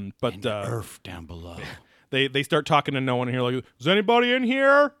 and the earth down below. They start talking to no one here. Like, is anybody in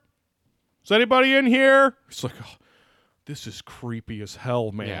here? Is anybody in here? It's like, oh, this is creepy as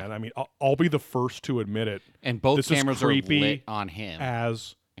hell, man. Yeah. I mean, I'll be the first to admit it. And both this cameras are lit on him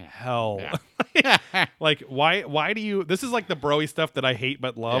as hell. Yeah. Like, why do you? This is like the broy stuff that I hate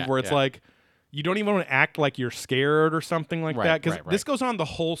but love, where it's like, you don't even want to act like you're scared or something like that. Because this goes on the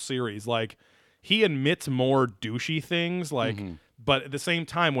whole series. Like, he admits more douchey things, like, but at the same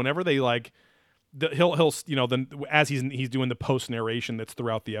time, whenever they like. He'll then as he's doing the post narration that's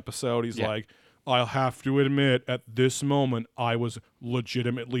throughout the episode, he's like, I'll have to admit, at this moment I was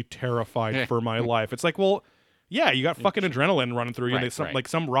legitimately terrified for my life. It's like, well, yeah, you got fucking adrenaline running through you. Like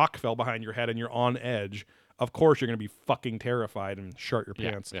some rock fell behind your head and you're on edge. Of course you're gonna be fucking terrified and shart your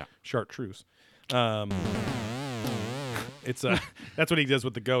pants. Chartreuse. It's that's what he does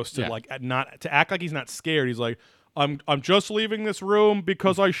with the ghost to to act like he's not scared. He's like, I'm just leaving this room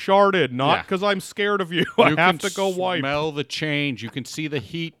because I sharted, not because I'm scared of you. I have to go wipe. You can smell the change. You can see the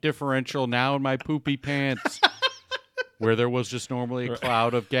heat differential now in my poopy pants. Where there was just normally a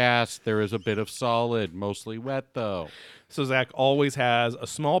cloud of gas, there is a bit of solid, mostly wet though. So Zach always has a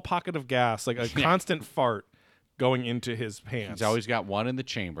small pocket of gas, like a constant fart going into his pants. He's always got one in the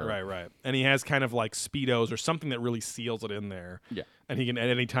chamber. Right. And he has kind of like Speedos or something that really seals it in there. Yeah. And he can at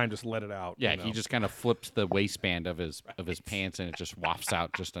any time just let it out. Yeah, he just kind of flips the waistband of his pants and it just wafts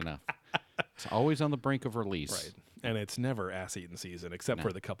out just enough. It's always on the brink of release. Right. And it's never ass-eating season, except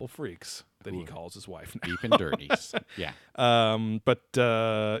for the couple freaks that he calls his wife now. Deep and dirties. Yeah.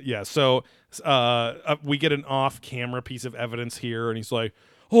 So we get an off-camera piece of evidence here, and he's like,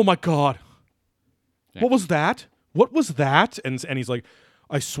 oh my God. Yeah. What was that? What was that? And he's like,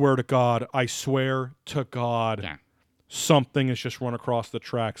 I swear to God, something has just run across the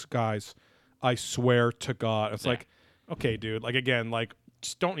tracks, guys. I swear to God. It's like, okay, dude, like again, like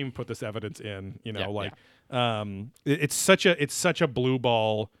just don't even put this evidence in, you know, Yeah, like it's such a blue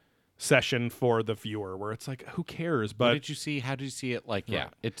ball session for the viewer where it's like who cares, What but did you see? How did you see it? Like, yeah,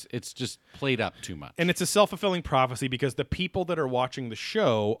 Right. it's just played up too much. and it's a self-fulfilling prophecy because the people that are watching the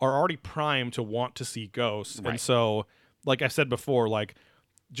show are already primed to want to see ghosts. And Right. so, like I said before, like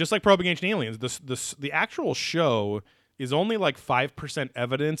just like Probing Ancient Aliens, the actual show is only like 5%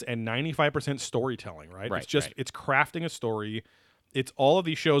 evidence and 95% storytelling, right? Right, It's just right. it's crafting a story. It's all of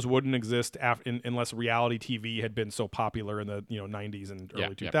these shows wouldn't exist unless reality TV had been so popular in the 90s and Yeah,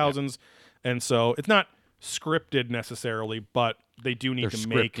 early yeah, 2000s. And so it's not scripted necessarily, but they do need They're to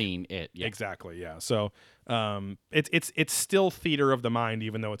make scripting it. Yeah. exactly, yeah. So it's still theater of the mind,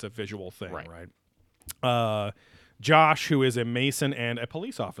 even though it's a visual thing, Right. right? Josh, who is a mason and a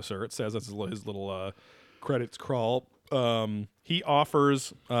police officer, it says that's his little credits crawl. He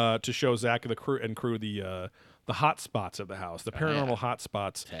offers to show Zach and crew the hot spots of the house, the paranormal hot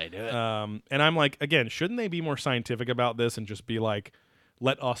spots. I do it. And I'm like, again, shouldn't they be more scientific about this and just be like,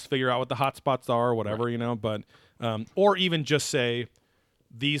 let us figure out what the hot spots are or whatever, you know? But or even just say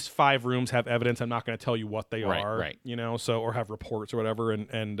these 5 rooms have evidence. I'm not going to tell you what they Right, are, right. you know? So or have reports or whatever.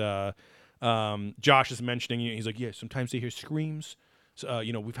 And Josh is mentioning, he's like, yeah, sometimes they hear screams. So,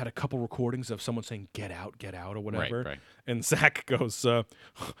 we've had a couple recordings of someone saying "get out" or whatever. right. And Zach goes, "I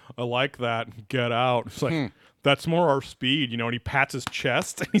like that, get out." It's like that's more our speed, And he pats his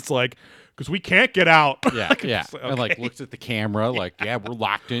chest, and he's like, "Because we can't get out." Yeah, yeah. It's like, And like okay. looks at the camera, like, yeah, we're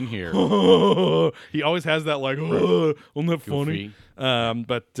locked in here. He always has that like, isn't that funny? Goofy.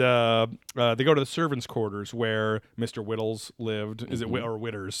 But they go to the servants' quarters where Mr. Whittles lived. Is it or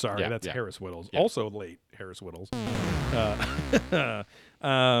Witters? Sorry, Yeah, that's yeah. Harris Whittles. Yeah. Also late Harris Whittles.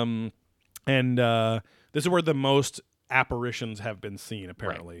 And this is where the most apparitions have been seen,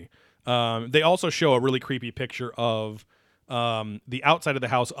 apparently. They also show a really creepy picture of the outside of the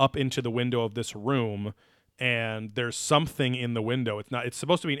house up into the window of this room, and there's something in the window. It's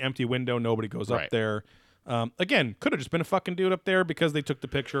supposed to be an empty window. Nobody goes up Right. there. Again, could have just been a fucking dude up there because they took the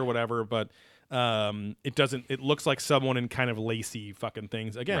picture or whatever, but it doesn't. It looks like someone in kind of lacy fucking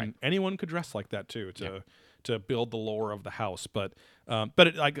things. Again, Right. anyone could dress like that too to build the lore of the house. But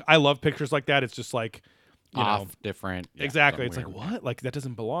I love pictures like that. It's just like Off, different. Yeah, exactly. It's something like weird. what? Like that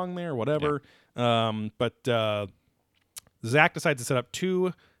doesn't belong there. Whatever. But Zach decides to set up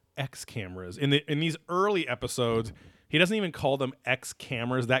 2 X cameras in these early episodes. He doesn't even call them X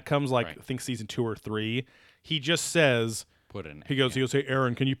cameras. That comes like Right. I think season 2 or 3. He just says Put in. he goes, "Hey,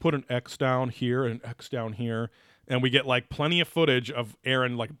 Aaron, can you put an X down here and an X down here?" And we get like plenty of footage of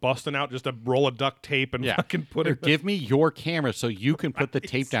Aaron like busting out just a roll of duct tape and Yeah. fucking put Here, it. give me your camera so you can put the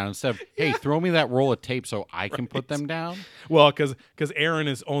tape down instead of, hey, throw me that roll of tape so I can put them down. Well, because Aaron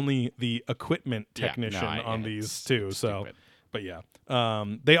is only the equipment Yeah, no, technician on it's these too. So, stupid. but yeah,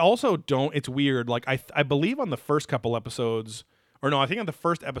 they also don't. It's weird. Like I believe on the first couple episodes. Or no, I think on the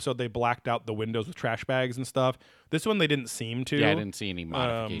first episode they blacked out the windows with trash bags and stuff. This one they didn't seem to. Yeah, I didn't see any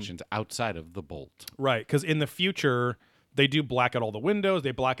modifications outside of the bolt. Right, because in the future they do black out all the windows.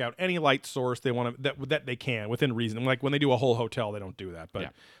 They black out any light source they want to that they can within reason. Like when they do a whole hotel, they don't do that.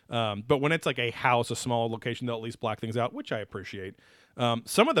 But when it's like a house, a small location, they'll at least black things out, which I appreciate.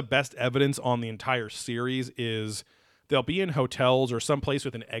 Some of the best evidence on the entire series is they'll be in hotels or someplace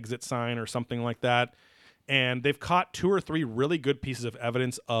with an exit sign or something like that, and they've caught 2 or 3 really good pieces of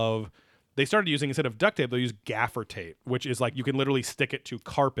evidence of. They started using, instead of duct tape, they'll use gaffer tape, which is like you can literally stick it to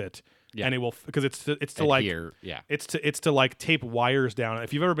carpet Yeah. and it will, because it's to like Adhere, yeah. it's to like tape wires down.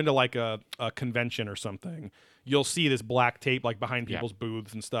 If you've ever been to like a convention or something, you'll see this black tape like behind Yeah. people's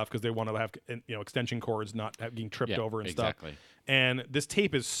booths and stuff because they want to have extension cords not getting tripped Yeah, over and exactly. stuff. And this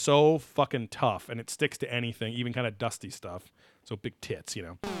tape is so fucking tough, and it sticks to anything, even kind of dusty stuff. So big tits,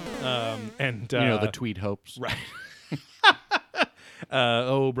 and the Tweed Hopes. right.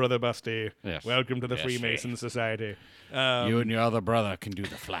 Oh, brother Busty, Yes. welcome to the Yes, Freemason Society. You and your other brother can do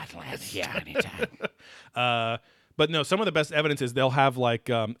the flatlands here anytime. But no, some of the best evidence is they'll have like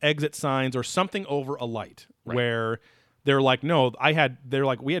exit signs or something over a light where they're like, no,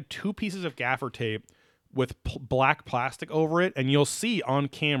 we had 2 pieces of gaffer tape with black plastic over it, and you'll see on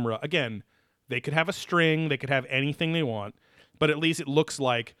camera, again, they could have a string, they could have anything they want, but at least it looks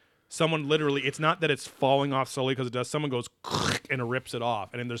like someone literally, it's not that it's falling off slowly because it does, someone goes and it rips it off,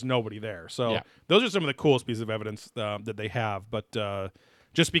 and then there's nobody there. So Yeah. those are some of the coolest pieces of evidence that they have, but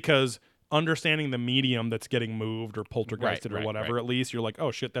just because understanding the medium that's getting moved or poltergeisted or whatever, at least you're like,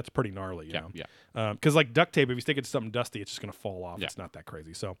 oh shit, that's pretty gnarly. You Yeah, know? Because like duct tape, if you stick it to something dusty, it's just gonna fall off. Yeah. It's not that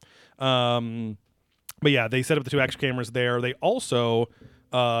crazy. So, but yeah, they set up the 2 extra cameras there. They also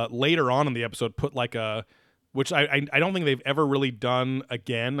later on in the episode put like a which I don't think they've ever really done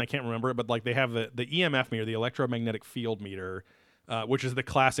again. I can't remember it, but like they have the EMF meter, the electromagnetic field meter, which is the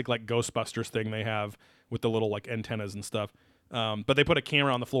classic like Ghostbusters thing they have with the little like antennas and stuff. But they put a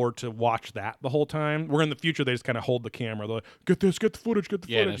camera on the floor to watch that the whole time. Where in the future they just kind of hold the camera. They're like, get the footage, and footage.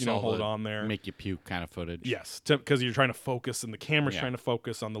 it's You know, all hold the on there. make you puke kind of footage. Yes, because you're trying to focus, and the camera's Yeah. trying to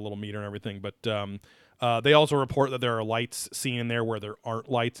focus on the little meter and everything. But they also report that there are lights seen in there where there aren't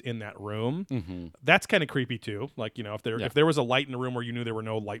lights in that room. Mm-hmm. That's kind of creepy too. Like, you know, if Yeah. there was a light in a room where you knew there were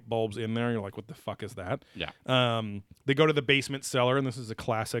no light bulbs in there, you're like, what the fuck is that? Yeah. They go to the basement cellar, and this is a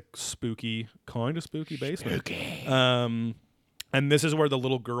classic kind of spooky basement. And this is where the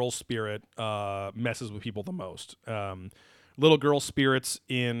little girl spirit messes with people the most. Little girl spirits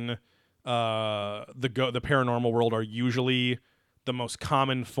in the paranormal world are usually the most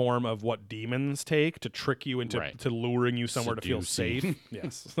common form of what demons take to trick you into Right. to luring you somewhere to feel Seducing. safe.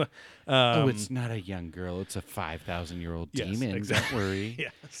 Yes. Oh, it's not a young girl. It's a 5,000-year-old Yes, demon. exactly. Don't worry.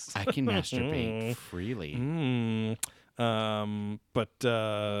 Yes. I can masturbate freely. But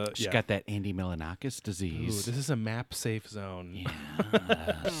She's yeah. got that Andy Milonakis Ooh, disease. this is a map safe zone.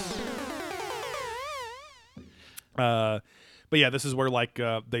 But yeah, this is where like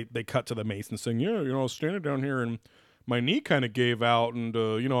they cut to the Mason saying, yeah, you know, I was standing down here and my knee kind of gave out, and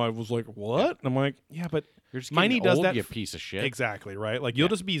you know, I was like, what? And I'm like, yeah, but You're just my getting knee does old, that you piece of shit. exactly, right? Like you'll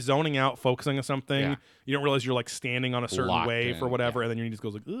just be zoning out, focusing on something. Yeah. You don't realize you're like standing on a certain Locked way in, for whatever, yeah. and then your knee just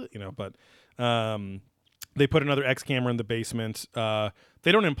goes like, ugh, you know. But they put another X camera in the basement.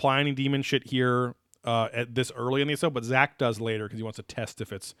 They don't imply any demon shit here at this early in the episode, but Zach does later because he wants to test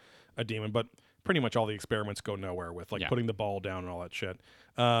if it's a demon. But pretty much all the experiments go nowhere with like Yeah. putting the ball down and all that shit.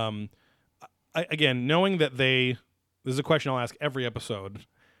 Again, knowing that this is a question I'll ask every episode,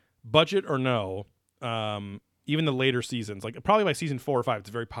 budget or no, even the later seasons, like probably by season 4 or 5, it's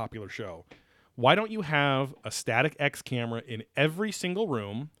a very popular show. Why don't you have a static X camera in every single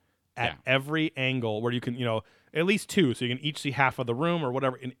room at every angle where you can, you know, at least 2, so you can each see half of the room or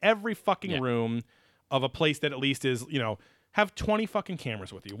whatever, in every fucking room of a place that at least is, you know, have 20 fucking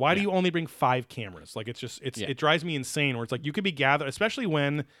cameras with you. Why do you only bring 5 cameras? Like, it drives me insane where it's like you could be gathered, especially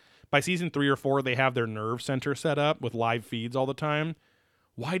when by season 3 or 4 they have their nerve center set up with live feeds all the time.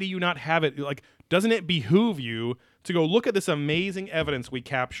 Why do you not have it? Like, doesn't it behoove you to go look at this amazing evidence we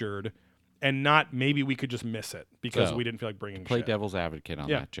captured and not maybe we could just miss it because So, we didn't feel like bringing Play shit? devil's advocate on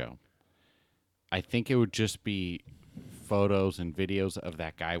Yeah. that, Joe. I think it would just be photos and videos of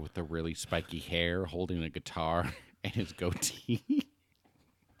that guy with the really spiky hair holding a guitar and his goatee.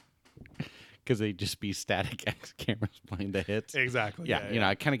 Because they'd just be static X cameras playing the hits. Exactly. Yeah, you know,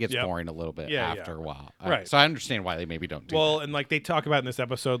 it kind of gets Yep. boring a little bit Yeah, after yeah. a while. Right. So I understand why they maybe don't do Well, that. and like they talk about in this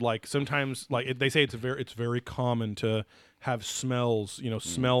episode, like sometimes, like they say it's very common to have smells, you know,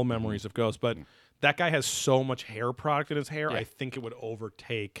 smell memories of ghosts. But that guy has so much hair product in his hair, Yeah. I think it would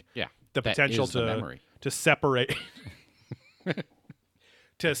overtake Yeah, the that potential is the to memory. separate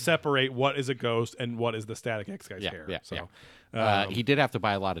to separate what is a ghost and what is the static X guy's hair. Yeah, So, he did have to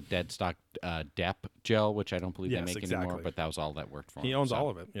buy a lot of dead stock Depp gel, which I don't believe Yes, they make exactly. anymore, but that was all that worked for him. he owns so, all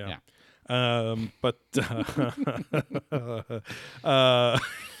of it. Yeah. Yeah. But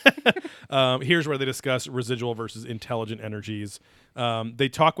here's where they discuss residual versus intelligent energies. They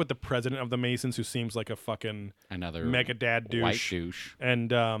talk with the president of the Masons, who seems like a fucking Another mega dad douche. white douche. And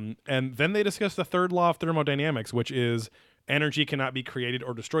then they discuss the third law of thermodynamics, which is energy cannot be created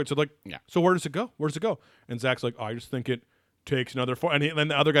or destroyed. So like, Yeah. so where does it go? Where does it go? And Zach's like, I just think it takes another form. And then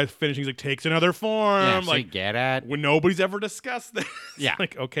the other guy's finishing. He's like, takes another form. Yeah, so like, get at when nobody's ever discussed this. Yeah.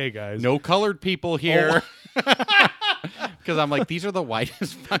 Like, okay, guys. no colored people here. Because I'm like, these are the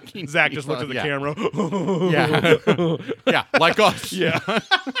whitest fucking Zach just people. looked at the camera. Yeah, like us. Yeah.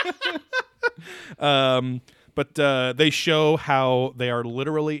 But they show how they are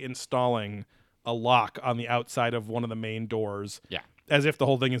literally installing a lock on the outside of one of the main doors. Yeah. As if the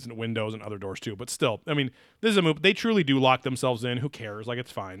whole thing isn't windows and other doors too. But still, I mean, this is a move. They truly do lock themselves in. Who cares? Like,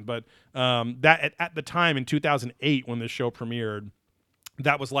 it's fine. But that at the time in 2008 when this show premiered,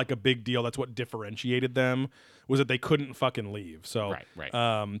 that was like a big deal. That's what differentiated them, was that they couldn't fucking leave. So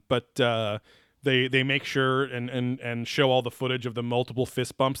Right. But they make sure and show all the footage of the multiple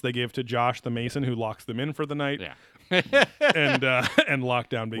fist bumps they give to Josh the Mason, who locks them in for the night. Yeah. And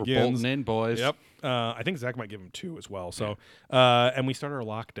lockdown We're begins. bolting in, boys. Yep. I think Zach might give him 2 as well. So and we start our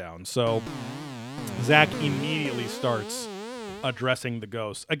lockdown. So Zach immediately starts addressing the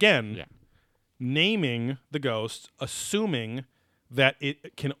ghosts again. Yeah. Naming the ghosts, assuming that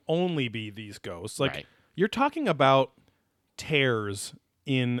it can only be these ghosts. Like, Right. you're talking about tears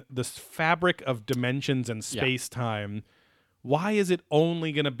in this fabric of dimensions and space-time why is it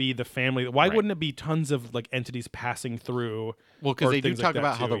only going to be the family? Why Right. wouldn't it be tons of like entities passing through? Well, because or they do things talk like that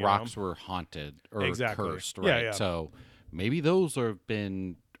about how too, the you know? rocks were haunted or Exactly. cursed, Yeah, right? yeah. So maybe those are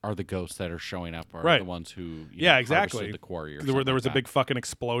the ghosts that are showing up, or Right. the ones who Yeah, know, exactly. harvested the quarry. Or There something was like a big fucking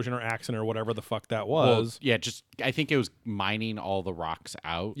explosion or accident or whatever the fuck that that. Well, was. yeah, just I think it was mining all the rocks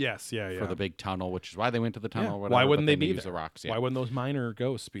out Yes, yeah, yeah. for the big tunnel, which is why they went to the tunnel. Yeah. Or whatever, Why wouldn't but they then be use there? the rocks? Yeah. Why wouldn't those minor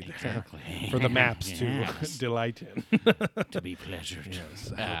ghosts be there Exactly. for the maps Yes. to delight in? to be pleasured?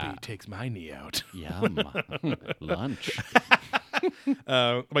 Yes, I hope he takes my knee out. Yum. Lunch.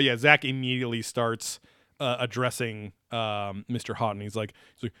 But yeah, Zach immediately starts addressing Mr. Houghton. He's like,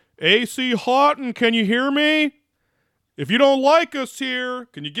 AC Houghton, can you hear me? If you don't like us here,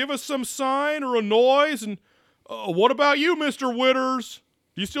 can you give us some sign or a noise? And what about you, Mr. Witters?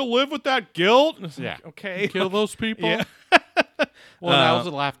 Do you still live with that guilt? And it's like, Yeah. okay. Kill those people. Yeah. Well, that was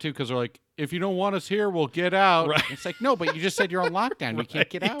a laugh too, because they're like, if you don't want us here, we'll get out. Right. It's like, no, but you just said you're on lockdown. You can't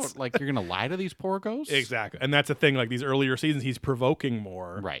get Right. out. Like, you're gonna lie to these poor ghosts. Exactly. And that's the thing. Like these earlier seasons, he's provoking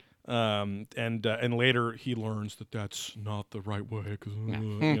more. Right. And later he learns that that's not the right way. 'Cause,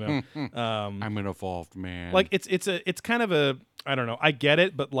 you know. I'm an evolved man. Like it's kind of a, I don't know, I get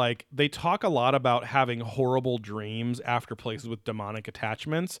it, but like they talk a lot about having horrible dreams after places with demonic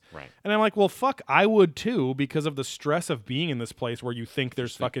attachments. Right. And I'm like, well, fuck, I would too, because of the stress of being in this place where you think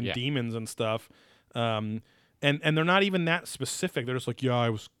there's fucking yeah. demons and stuff. And they're not even that specific. They're just like, yeah, I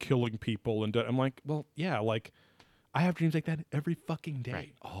was killing people, and I'm like, well, yeah, like I have dreams like that every fucking day.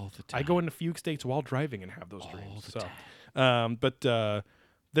 right. All the time. I go into fugue states while driving and have those dreams. But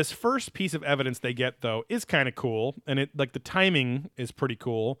this first piece of evidence they get though is kind of cool, and it like the timing is pretty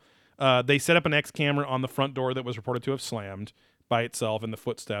cool. They set up an X camera on the front door that was reported to have slammed by itself in the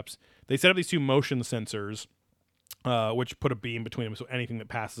footsteps. They set up these two motion sensors, which put a beam between them, so anything that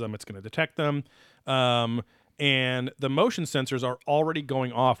passes them, it's going to detect them. And the motion sensors are already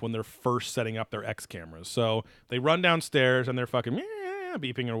going off when they're first setting up their X cameras. So they run downstairs and they're fucking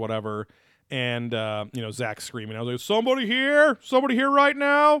beeping or whatever. And, Zach's screaming. I was like, somebody here right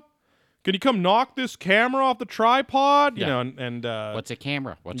now? Can you come knock this camera off the tripod? You Yeah. know, and What's a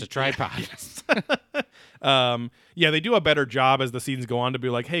camera? What's a tripod? they do a better job as the seasons go on to be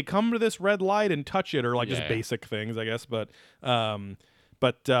like, hey, come to this red light and touch it, or like just Yeah. basic things, I guess. But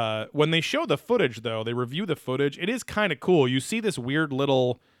when they show the footage, though, they review the footage. It is kind of cool. You see this weird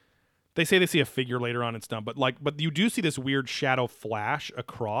little. They say they see a figure later on. It's done, but you do see this weird shadow flash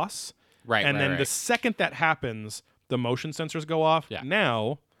across. Right. And right, then right. the second that happens, the motion sensors go off. Yeah.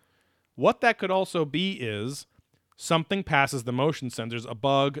 Now, what that could also be is something passes the motion sensors, a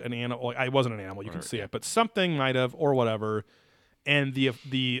bug, an animal. It wasn't an animal, you can see it, but something might have, or whatever. And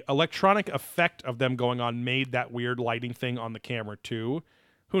the electronic effect of them going on made that weird lighting thing on the camera too.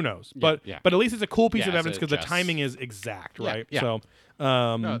 Who knows? But yeah. at least it's a cool piece of Yeah, evidence so because the just- timing is exact, Yeah, right? yeah. So,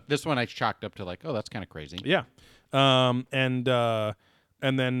 No, this one I chalked up to like, oh, that's kind of crazy. yeah.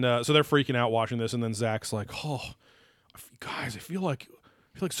 And then so they're freaking out watching this, and then Zach's like, "Oh, guys, I feel like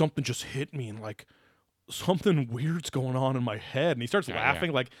something just hit me, and like something weird's going on in my head." And he starts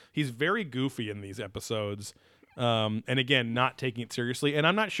laughing, like he's very goofy in these episodes. And again, not taking it seriously. And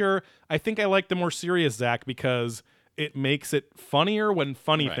I'm not sure. I think I like the more serious Zach because it makes it funnier when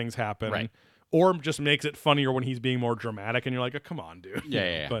funny Right. things happen. Right. Or just makes it funnier when he's being more dramatic, and you're like, oh, "Come on, dude."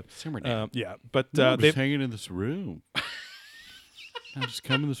 Yeah. But Simmer down. but I'm they just hanging in this room. I just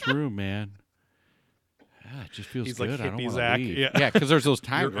come in this room, man. Yeah, it just feels He's like good. I don't hippie want to Zach. leave. Yeah. because there's those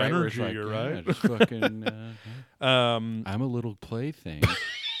times, Your right? where it's energy, like, you're yeah, right. just fucking. I'm a little plaything.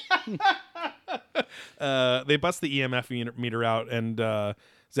 They bust the EMF meter out, and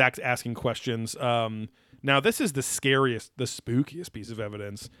Zach's asking questions. Now, this is the spookiest piece of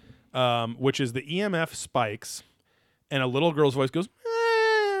evidence, which is the EMF spikes, and a little girl's voice goes,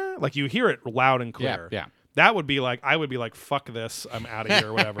 "Eh," like you hear it loud and clear. Yeah. That would be like, I would be like, fuck this, I'm out of here,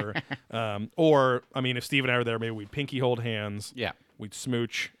 or whatever. Or, I mean, if Steve and I were there, maybe we'd pinky hold hands. Yeah. We'd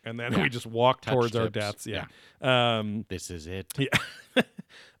smooch, and then Yeah. we just walk Touch towards our tips. deaths. Yeah. This is it.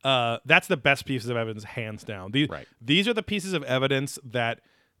 That's the best pieces of evidence, hands down. Right. These are the pieces of evidence that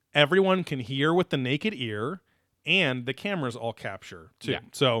everyone can hear with the naked ear, and the cameras all capture too. Yeah.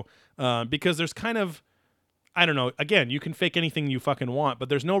 So, because there's kind of, I don't know. Again, you can fake anything you fucking want, but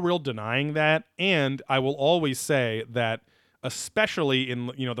there's no real denying that. And I will always say that, especially in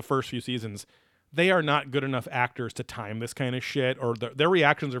the first few seasons, they are not good enough actors to time this kind of shit, or their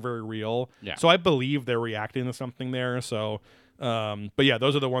reactions are very real. Yeah. So I believe they're reacting to something there. So, but yeah,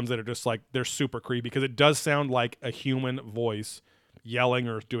 those are the ones that are just like, they're super creepy because it does sound like a human voice yelling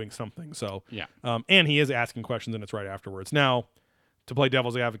or doing something. So, Yeah. and he is asking questions, and it's right afterwards. Now, to play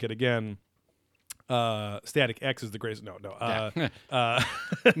devil's advocate again, Static X is the greatest. No.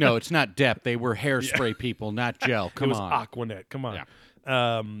 No, it's not Depp. They were hairspray people, not gel. It Come was on. Aquanet. Come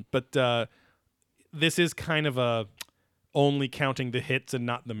on. But this is kind of a only counting the hits and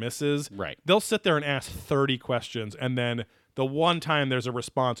not the misses. Right. They'll sit there and ask 30 questions, and then the one time there's a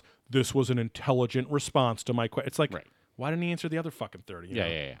response, this was an intelligent response to my question. It's like, Right. why didn't he answer the other fucking 30? You know?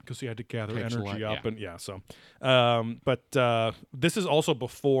 Yeah. Because he had to gather Takes a energy lot, up. yeah. And yeah, so. But this is also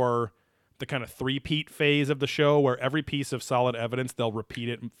before the kind of three-peat phase of the show where every piece of solid evidence, they'll repeat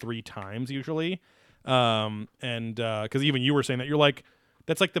it 3 times usually. And because even you were saying that, you're like,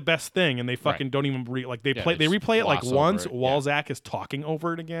 that's like the best thing, and they fucking don't even they replay it like gloss over once it, while yeah. Zach is talking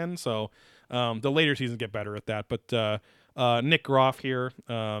over it again. So the later seasons get better at that. But Nick Groff here,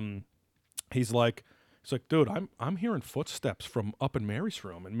 he's like, dude, I'm hearing footsteps from up in Mary's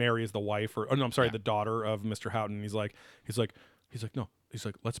room, and Mary is the wife, the daughter of Mr. Houghton. He's like, no. He's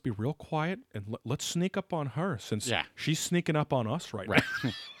like, let's be real quiet and let's sneak up on her since she's sneaking up on us right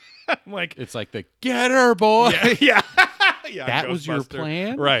now. I'm like, It's like the get her, boy. yeah. Yeah, That was your Ghostbuster.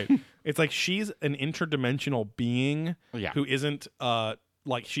 plan? Right. It's like she's an interdimensional being Yeah. who isn't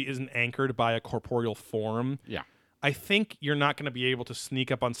she isn't anchored by a corporeal form. Yeah. I think you're not going to be able to sneak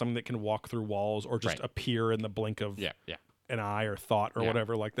up on something that can walk through walls or just Right. appear in the blink of Yeah. an eye or thought or Yeah.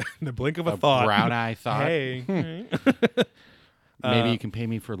 whatever like that. In the blink of a A thought. brown eye thought. Hey. Maybe you can pay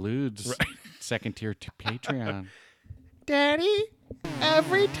me for lewds. Second tier to Patreon. Daddy,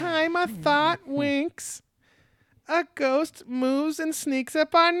 every time a thought winks, a ghost moves and sneaks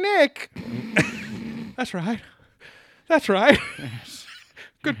up on Nick. That's right. That's right.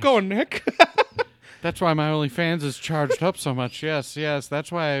 Good going, Nick. That's why my OnlyFans is charged up so much. Yes.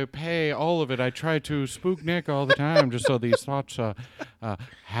 That's why I pay all of it. I try to spook Nick all the time just so these thoughts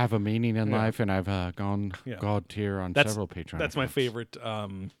have a meaning in life. And I've gone God tier on several Patreon. That's my accounts. favorite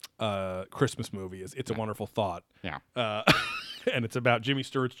Christmas movie. Is It's a Wonderful Thought. Yeah. And it's about Jimmy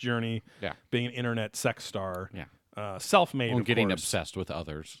Stewart's journey Yeah. being an internet sex star. Yeah. Self-made, And of getting course. obsessed with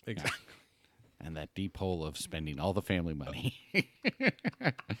others. Exactly. Yeah. And that deep hole of spending all the family money.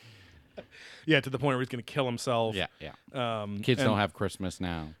 Yeah, to the point where he's going to kill himself. Yeah. and- Kids don't have Christmas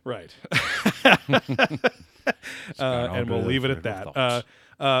now. Right. all And we'll good leave it for at that.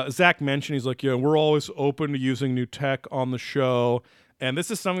 thoughts. Zach mentioned, he's like, we're always open to using new tech on the show. And this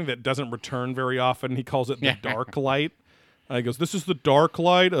is something that doesn't return very often. He calls it the dark light. He goes, this is the dark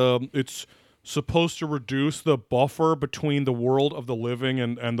light. It's supposed to reduce the buffer between the world of the living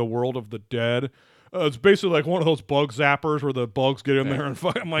and the world of the dead. It's basically like one of those bug zappers where the bugs get in there and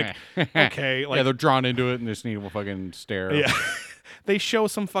fuck. I'm like, okay. Like, Yeah, they're drawn into it and just need a fucking stare. yeah. They show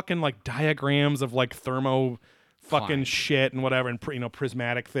some fucking like diagrams of like thermo fucking Fine. shit and whatever, and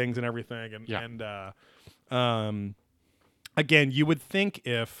prismatic things and everything. And again, you would think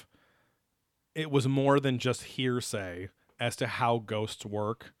if it was more than just hearsay as to how ghosts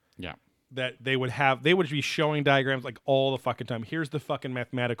work, Yeah. that they would be showing diagrams like all the fucking time. Here's the fucking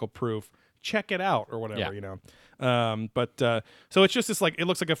mathematical proof. Check it out or whatever, So it's just this like, it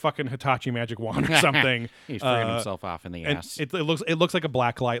looks like a fucking Hitachi magic wand or something. He's freeing himself off in the And ass. it looks like a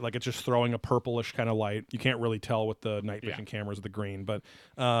black light, like it's just throwing a purplish kind of light. You can't really tell with the night vision cameras the green, but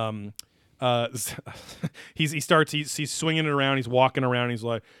he's swinging it around. He's walking around. He's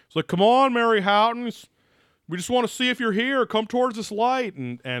like, come on, Mary Houghton. We just want to see if you're here. Come towards this light.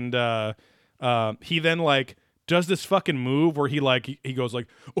 And he then like does this fucking move where he goes like,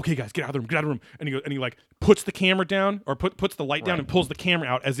 okay guys, get out of the room, and he like puts the camera down or puts the light down and pulls the camera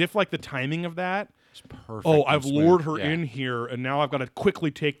out as if like the timing of that. It's perfect. Oh, and I've smooth. lured her Yeah. in here, and now I've got to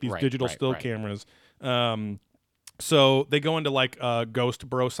quickly take these digital right, still right. cameras. So they go into like ghost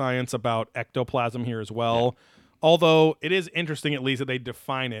bro science about ectoplasm here as well. Although it is interesting, at least, that they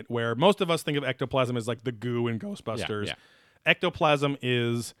define it, where most of us think of ectoplasm as like the goo in Ghostbusters. Yeah. Ectoplasm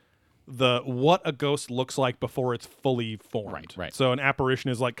is what a ghost looks like before it's fully formed. Right. So an apparition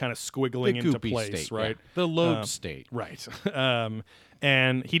is like kind of squiggling The into goopy place, state, right? yeah. The load state. Right.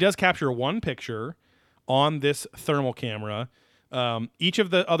 And he does capture one picture on this thermal camera. Each of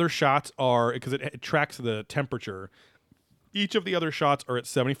the other shots are, because it tracks the temperature, each of the other shots are at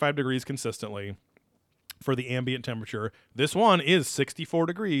 75 degrees consistently for the ambient temperature. This one is 64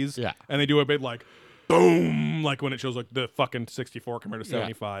 degrees. Yeah. And they do a big like, boom, like when it shows like the fucking 64 compared to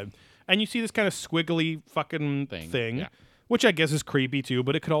 75. And you see this kind of squiggly fucking thing. Yeah. Which I guess is creepy too,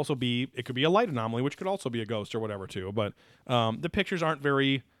 but it could be a light anomaly, which could also be a ghost or whatever too. But the pictures aren't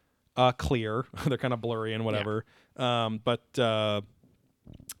very clear; they're kind of blurry and whatever. What did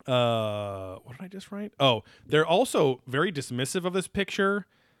I just write? Oh, they're also very dismissive of this picture.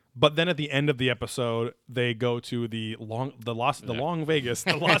 But then at the end of the episode, they go to the Las Vegas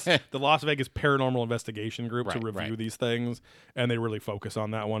Paranormal Investigation Group to review these things, and they really focus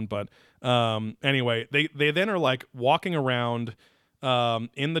on that one. But anyway, they then are like walking around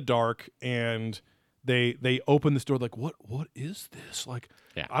in the dark, and they open this door like, what is this? Like,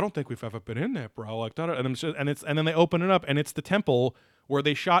 I don't think we've ever been in there, bro. Like, and then they open it up, and it's the temple where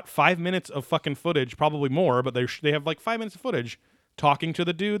they shot 5 minutes of fucking footage, probably more, but they have like 5 minutes of footage talking to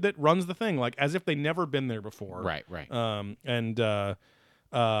the dude that runs the thing, like as if they never been there before. Right.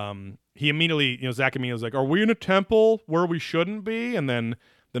 He immediately, Zach immediately was like, "Are we in a temple where we shouldn't be?" And then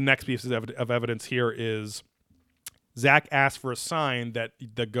the next piece of evidence here is Zach asked for a sign that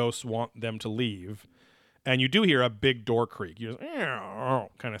the ghosts want them to leave, and you do hear a big door creak, you just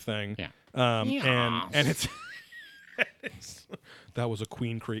kind of thing. Yeah. And it's that was a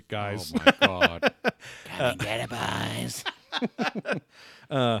Queen Creek, guys. Oh my god. Come and get it, boys.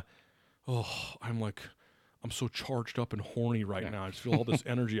 I'm so charged up and horny right now. I just feel all this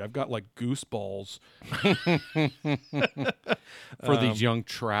energy. I've got like gooseballs. For these young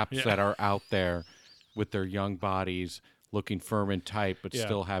traps that are out there with their young bodies looking firm and tight, but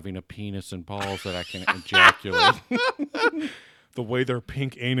still having a penis and balls that I can ejaculate. The way their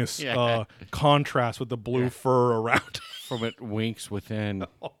pink anus contrasts with the blue fur around. From it winks within.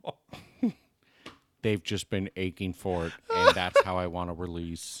 They've just been aching for it, and that's how I want to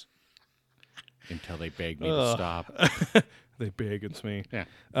release until they beg me to stop. They beg against me. Yeah.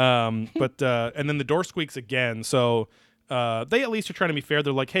 But and then the door squeaks again. So they at least are trying to be fair.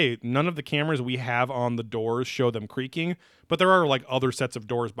 They're like, hey, none of the cameras we have on the doors show them creaking, but there are like other sets of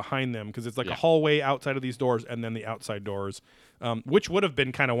doors behind them because it's like a hallway outside of these doors and then the outside doors, which would have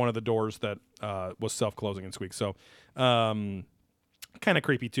been kind of one of the doors that was self-closing and squeak. So kind of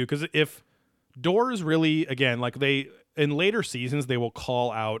creepy too, because if doors really, again, like they in later seasons, they will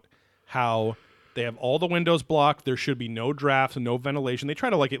call out how they have all the windows blocked. There should be no drafts and no ventilation. They try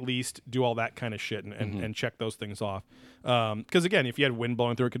to like at least do all that kind of shit and check those things off. Because again, if you had wind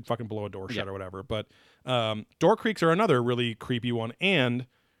blowing through, it could fucking blow a door shut or whatever. But door creaks are another really creepy one. And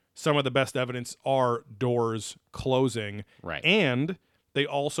some of the best evidence are doors closing. Right. And they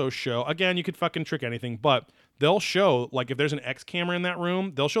also show, again, you could fucking trick anything, but they'll show, like, if there's an X camera in that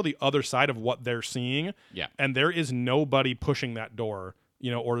room, they'll show the other side of what they're seeing. Yeah. And there is nobody pushing that door,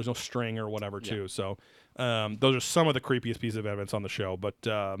 or there's no string or whatever, too. So those are some of the creepiest pieces of evidence on the show. But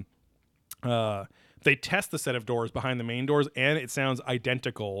they test the set of doors behind the main doors, and it sounds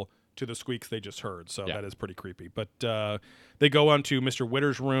identical to the squeaks they just heard. So that is pretty creepy. But they go on to Mr.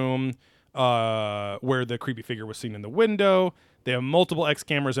 Witter's room, where the creepy figure was seen in the window. They have multiple X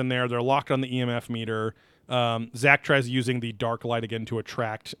cameras in there. They're locked on the EMF meter. Zach tries using the dark light again to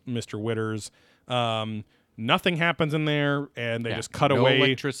attract Mr. Witter's. Nothing happens in there, and they just cut no away.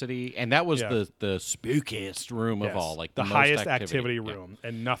 Electricity, and that was the spookiest room of all, like the most highest activity room,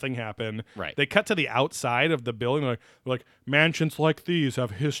 and nothing happened. Right. They cut to the outside of the building, like mansions like these have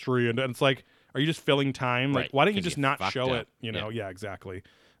history, and it's like, are you just filling time? Like, why don't you just not show it? Yeah, exactly.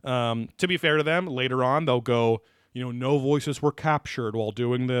 To be fair to them, later on they'll go, no voices were captured while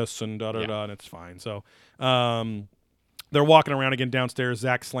doing this, and da-da-da, and it's fine. So they're walking around again downstairs.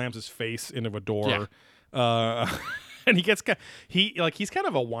 Zach slams his face into a door. And he's kind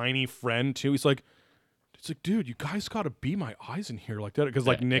of a whiny friend too. It's like, dude, you guys got to be my eyes in here like that, because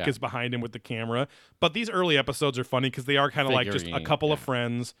Nick is behind him with the camera. But these early episodes are funny because they are kind of like just a couple of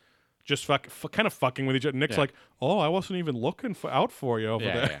friends just kind of fucking with each other. Nick's like, oh, I wasn't even looking out for you over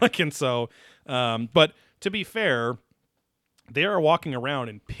there. And so, but to be fair, they are walking around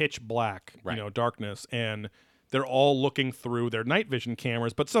in pitch black, darkness, and they're all looking through their night vision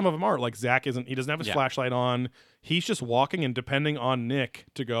cameras, but some of them aren't. Like Zach he doesn't have his flashlight on. He's just walking and depending on Nick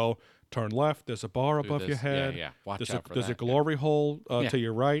to go, turn left, there's a bar above your head. Watch out for there's that. a glory hole to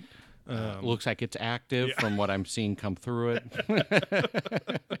your right. Looks like it's active from what I'm seeing come through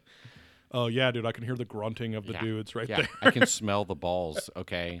it. Oh, yeah, dude, I can hear the grunting of the dudes right there. I can smell the balls,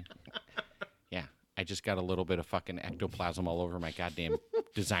 okay? Yeah, I just got a little bit of fucking ectoplasm all over my goddamn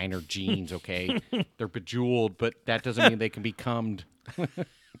designer jeans, okay? They're bejeweled, but that doesn't mean they can be cummed.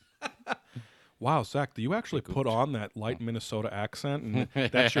 Wow, Zach, do you actually put on that light Minnesota accent,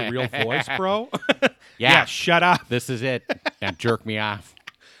 and that's your real voice, bro? Yeah, shut up. This is it. Now jerk me off.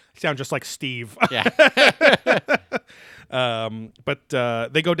 Sound just like Steve. Yeah.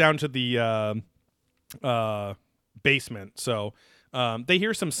 But they go down to the basement. So they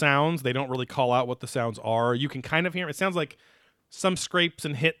hear some sounds. They don't really call out what the sounds are. You can kind of hear. It sounds like some scrapes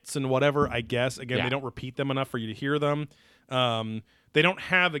and hits and whatever, I guess. Again, they don't repeat them enough for you to hear them. They don't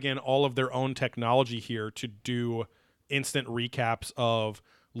have, again, all of their own technology here to do instant recaps of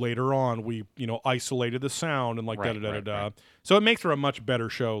later on we isolated the sound and like Right, da da da right, da. right. So it makes for a much better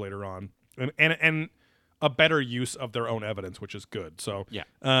show later on, and a better use of their own evidence, which is good. So Yeah.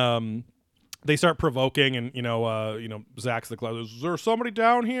 they start provoking, and Zach's the clown. Is there somebody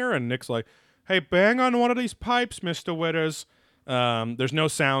down here? And Nick's like, "Hey, bang on one of these pipes, Mister Withers." There's no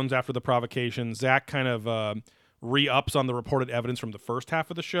sounds after the provocation. Zach kind of re-ups on the reported evidence from the first half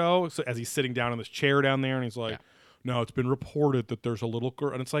of the show, so as he's sitting down in this chair down there, and he's like, "No, it's been reported that there's a little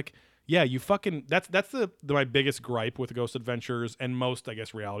girl," and it's like, yeah, you fucking that's my biggest gripe with Ghost Adventures and most, I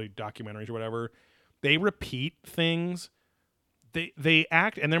guess, reality documentaries or whatever. They repeat things. They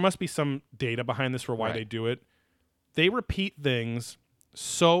act, and there must be some data behind this for why they do it. They repeat things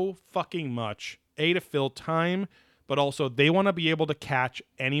so fucking much, to fill time, but also they want to be able to catch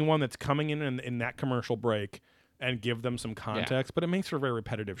anyone that's coming in that commercial break and give them some context. But it makes for a very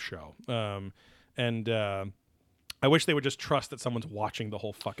repetitive show. I wish they would just trust that someone's watching the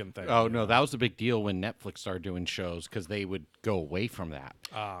whole fucking thing. Oh, no, that was a big deal when Netflix started doing shows because they would go away from that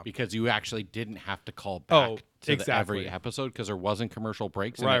because you actually didn't have to call back to every episode because there wasn't commercial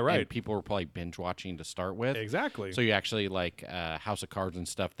breaks. And people were probably binge watching to start with. Exactly. So you actually, like House of Cards and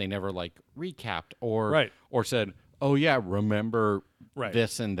stuff, they never, like, recapped or said, oh, yeah, remember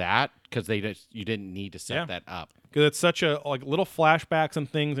this and that because you didn't need to set that up. Because it's such a like little flashbacks and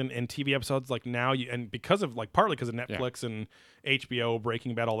things and TV episodes like now and because of like partly because of Netflix and HBO,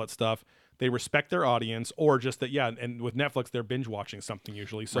 Breaking Bad, all that stuff, they respect their audience or just that and with Netflix they're binge watching something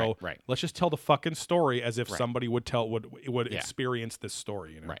usually. So let's just tell the fucking story as if somebody would experience this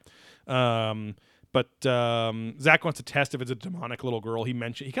story, But Zach wants to test if it's a demonic little girl. He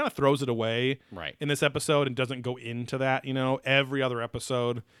kind of throws it away in this episode and doesn't go into that. Every other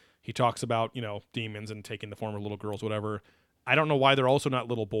episode he talks about demons and taking the form of little girls, whatever. I don't know why they're also not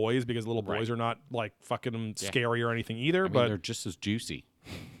little boys because little boys are not like fucking scary or anything either. But they're just as juicy.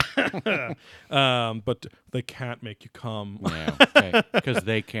 But they can't make you come. Because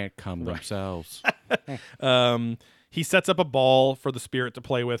they can't come themselves. He sets up a ball for the spirit to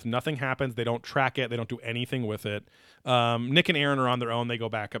play with. Nothing happens. They don't track it. They don't do anything with it. Nick and Aaron are on their own. They go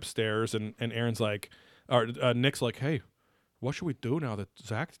back upstairs, and Aaron's like, or Nick's like, hey, what should we do now that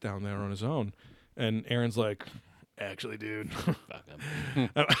Zach's down there on his own? And Aaron's like, actually, dude, Fuck him.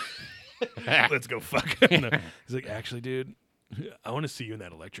 let's go fuck him. He's like, actually, dude, I want to see you in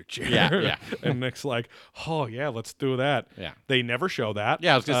that electric chair. Yeah. And Nick's like, oh, yeah, let's do that. Yeah. They never show that.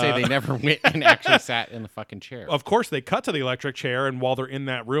 Yeah, I was going to say they never went and actually sat in the fucking chair. Of course, they cut to the electric chair, and while they're in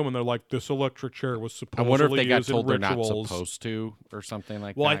that room, and they're like, this electric chair was supposed to I wonder if they got told they're rituals. not supposed to or something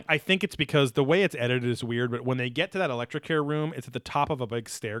like Well, that. I think it's because the way it's edited is weird, but when they get to that electric chair room, it's at the top of a big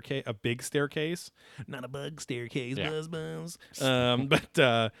staircase. Not a bug staircase, buzz.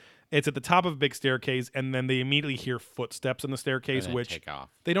 But it's at the top of a big staircase, and then they immediately hear footsteps in the staircase, And then which take off.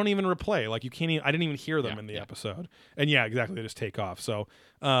 they don't even replay. Like you can't. I didn't even hear them in the episode. And yeah, exactly. They just take off. So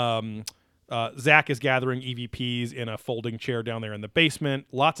Zach is gathering EVPs in a folding chair down there in the basement.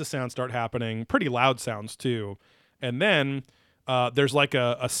 Lots of sounds start happening. Pretty loud sounds too. And then there's like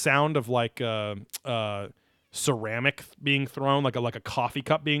a sound of like ceramic being thrown, like a coffee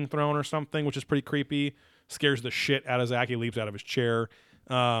cup being thrown or something, which is pretty creepy. Scares the shit out of Zach. He leaps out of his chair.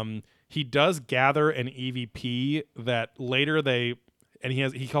 He does gather an EVP that later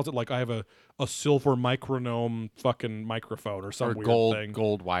he calls it like I have a silver micronome fucking microphone or some Or weird thing.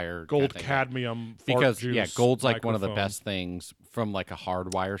 gold wire. Gold kind of thing. cadmium Because fart juice gold's like one of the microphone. best things from like a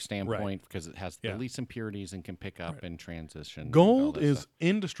hardwire standpoint because it has the least impurities and can pick up and transition. and all Gold that is stuff.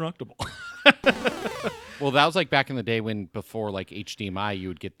 indestructible. Well, that was like back in the day when before like HDMI, you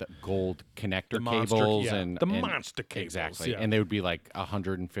would get the gold connector cables and monster cables. Exactly, yeah. and they would be like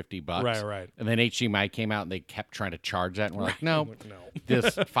 $150. Right. And then HDMI came out and they kept trying to charge that, and we're like, no, No.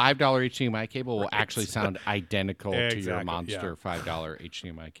 this $5 HDMI cable will actually sound identical to your Exactly, monster $5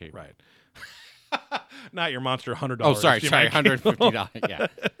 HDMI cable. Right. Not your monster $100. Oh, sorry, HDMI cable. $150. Yeah,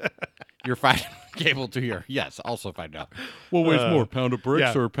 your $5 cable to your also $5. What weighs more, pound of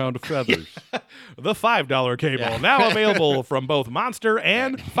bricks or a pound of feathers? The $5 cable now available from both Monster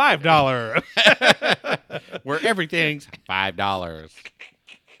and $5. Where everything's $5.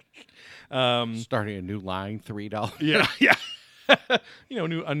 Um, Starting a new line, $3. yeah.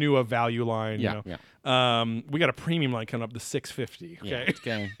 A new value line. Yeah, We got a premium line coming up, the $650. Okay,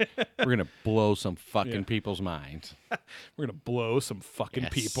 Okay. We're gonna blow some fucking people's minds. we're gonna blow some fucking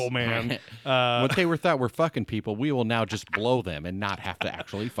Yes. people, man. What they thought were fucking people, we will now just blow them and not have to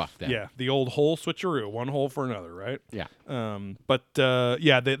actually fuck them. Yeah, the old hole switcheroo, one hole for another, right? Yeah. The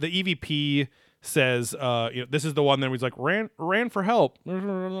EVP says, this is the one that was like ran for help,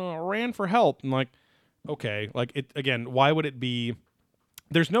 and like, okay, like it again. Why would it be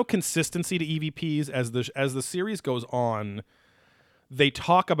there's no consistency to EVPs as the series goes on. They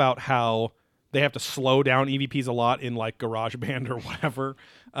talk about how they have to slow down EVPs a lot in like GarageBand or whatever,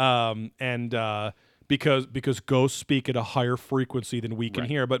 because ghosts speak at a higher frequency than we can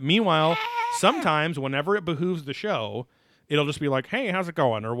hear. But meanwhile, sometimes whenever it behooves the show, it'll just be like, "Hey, how's it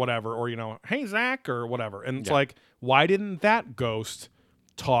going?" or whatever, or "Hey, Zach," or whatever. And it's like, why didn't that ghost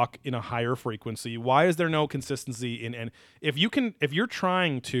talk in a higher frequency? Why is there no consistency in? And if you're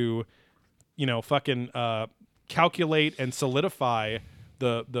trying to, fucking calculate and solidify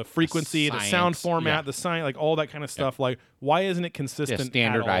the frequency, the sound format, the sign, like all that kind of stuff, like why isn't it consistent?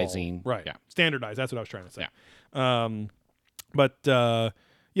 Standardizing, at all? Right? Yeah. Standardized. That's what I was trying to say.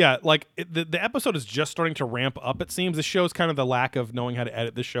 Yeah. Like the episode is just starting to ramp up. It seems this shows kind of the lack of knowing how to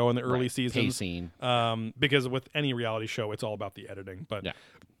edit the show in the early seasons. Pacing. Because with any reality show, it's all about the editing.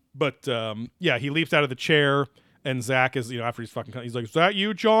 But he leaps out of the chair, and Zach is after he's fucking, he's like, "Is that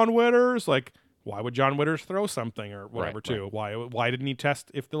you, John Witters?" Like, why would John Witters throw something or whatever too? Why didn't he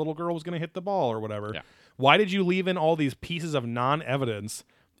test if the little girl was going to hit the ball or whatever? Yeah. Why did you leave in all these pieces of non-evidence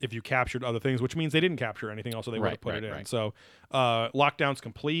if you captured other things, which means they didn't capture anything else, so they would have put it in. Right. So lockdown's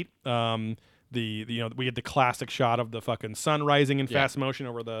complete. We had the classic shot of the fucking sun rising in fast motion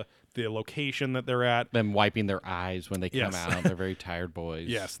over the location that they're at. Them wiping their eyes when they come out. They're very tired boys.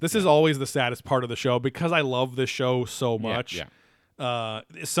 Yes, this is always the saddest part of the show because I love this show so much.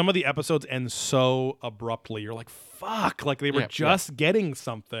 Some of the episodes end so abruptly. You're like, fuck, like they were just getting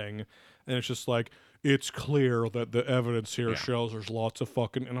something, and it's just like, it's clear that the evidence here shows there's lots of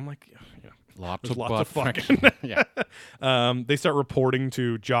fucking, and I'm like, lots there's of lots of fucking. They start reporting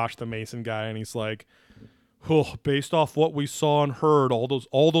to Josh the Mason guy, and he's like, "Oh, based off what we saw and heard,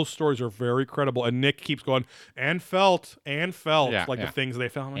 all those stories are very credible." And Nick keeps going, and felt, the things they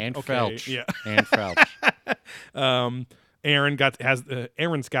found. Like, and okay, Felch, and Felch.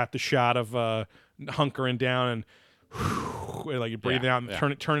 Aaron's got the shot of hunkering down and like breathing out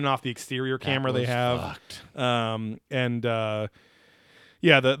and turning off the exterior camera they have. The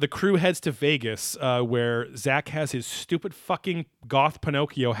crew heads to Vegas where Zach has his stupid fucking goth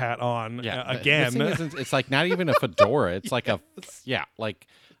Pinocchio hat on again. The thing is, it's like not even a fedora. It's like like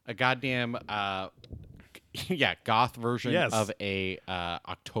a goddamn goth version of a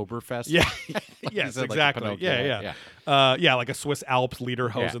Oktoberfest. Yes, said, exactly. Like like a Swiss Alps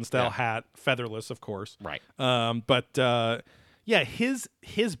Lederhosen style hat, featherless, of course. Right.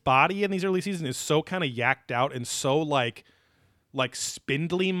 His body in these early seasons is so kind of yacked out and so like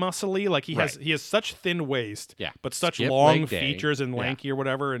spindly, muscly. Like he has such thin waist, but such long features and lanky or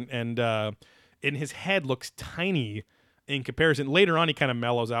whatever, and his head looks tiny in comparison. Later on, he kind of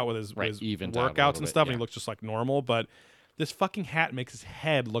mellows out with his workouts and stuff, and he looks just like normal. But this fucking hat makes his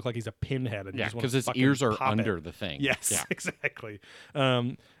head look like he's a pinhead. And because his ears are under the thing. Yes, exactly.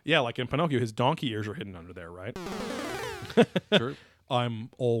 Like in Pinocchio, his donkey ears are hidden under there, right? True. I'm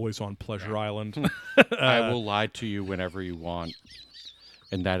always on Pleasure Island. I will lie to you whenever you want,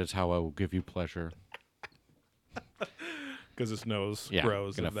 and that is how I will give you pleasure. Because his nose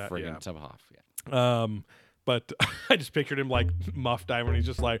grows. Gonna of that. friggin' some off. But I just pictured him like muff diving, and he's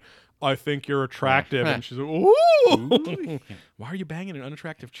just like, "I think you're attractive," and she's like, "Ooh, why are you banging an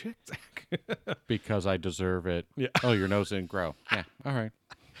unattractive chick, Zach?" Because I deserve it. Yeah. Oh, your nose didn't grow. Yeah. All right.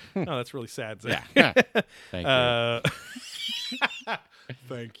 No, that's really sad, Zach. Yeah. Thank you.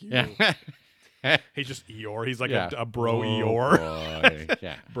 Thank you. He's just Eeyore. He's like a bro Oh, Eeyore. boy.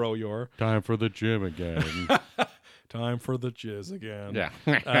 Yeah. Bro Eeyore. Time for the gym again. Time for the jizz again. Yeah.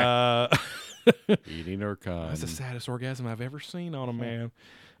 Eating her cum. That's the saddest orgasm I've ever seen on a man.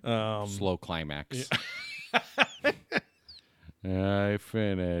 Slow climax. I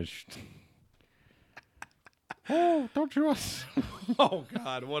finished. Oh, don't you? Oh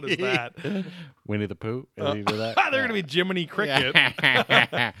God, what is that? Winnie the Pooh. Any of that? They're gonna be Jiminy Cricket.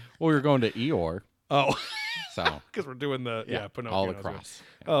 Well, we're going to Eeyore. Oh, so because we're doing the Pinocchio all as well. across.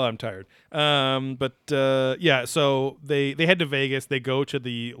 Oh, I'm tired. So they head to Vegas. They go to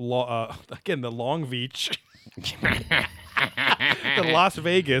the the Long Beach, the Las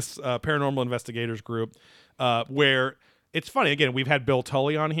Vegas Paranormal Investigators Group, where it's funny. Again, we've had Bill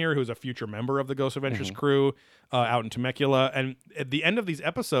Tully on here, who's a future member of the Ghost Adventures crew out in Temecula, and at the end of these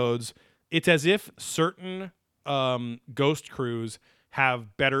episodes, it's as if certain ghost crews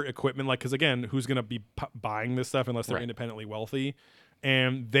have better equipment, because again, who's going to be buying this stuff unless they're independently wealthy?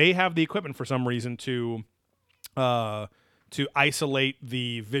 And they have the equipment for some reason to isolate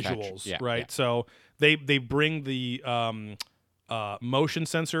the visuals, right? Yeah. So they bring the motion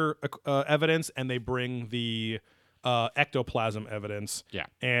sensor evidence, and they bring the ectoplasm evidence. Yeah.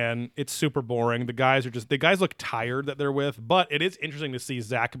 And it's super boring. The guys look tired that they're with, but it is interesting to see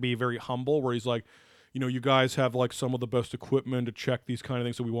Zach be very humble, where he's like, you guys have like some of the best equipment to check these kind of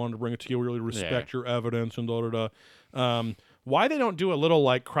things, so we wanted to bring it to you. We really respect your evidence and da da da. Why they don't do a little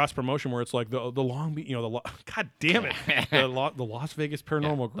like cross promotion where it's like the Long Beach, God damn it, the Las Vegas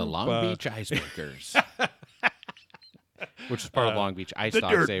Paranormal Group, The Long Beach Icebreakers. Which is part of Long Beach Ice the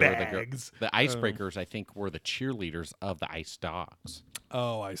Dogs. dirt They bags. were the Icebreakers, I think, were the cheerleaders of the Ice Dogs.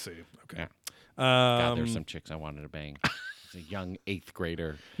 Oh, I see. Okay. Yeah. God, there's some chicks I wanted to bang. As a young 8th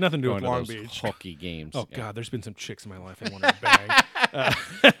grader. Nothing to do going with Long those Beach. Hockey games. Oh Yeah. God, there's been some chicks in my life I wanted to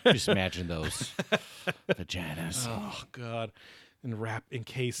bang. Just imagine those vaginas. Oh God, and wrap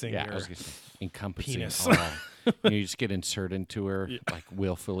encasing Yeah, I your was gonna say, encompassing penis. all. You just get inserted into her like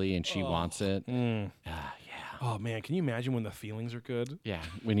willfully, and she wants it. Yeah. Oh man, can you imagine when the feelings are good? Yeah,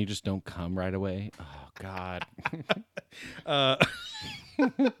 when you just don't come right away. Oh God.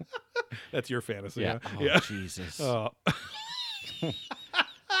 That's your fantasy. Yeah. Yeah. Oh Jesus. Oh.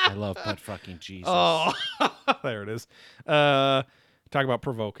 I love butt fucking Jesus. Oh, there it is. Talk about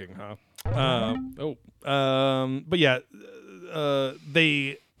provoking, huh? But yeah,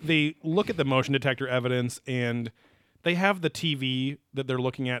 they look at the motion detector evidence, and they have the TV that they're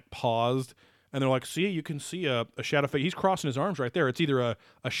looking at paused, and they're like, "See, you can see a shadow figure. He's crossing his arms right there. It's either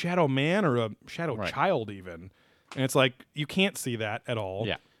a shadow man or a shadow child, even." And it's like you can't see that at all.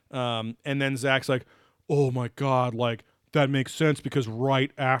 Yeah. And then Zach's like, "Oh my God, like." That makes sense because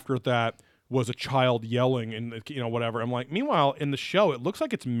right after that was a child yelling and whatever. I'm like, meanwhile in the show it looks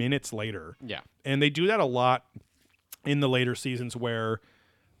like it's minutes later. Yeah. And they do that a lot in the later seasons where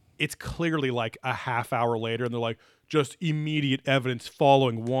it's clearly like a half hour later and they're like just immediate evidence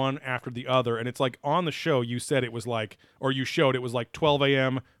following one after the other. And it's like on the show you said it was like, or you showed it was like 12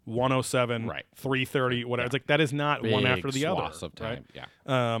 a.m., 1:07, Right. 3:30, whatever. It's like that is not one after the other. Swaths of time. Right?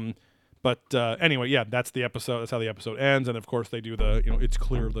 Yeah. But anyway, yeah, that's the episode. That's how the episode ends. And of course, they do the, it's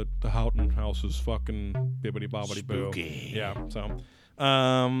clear that the Houghton house is fucking bibbity bobbity boo. Spooky. Yeah. So,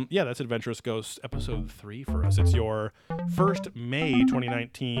 yeah, that's Adventurous Ghosts episode 3 for us. It's your first May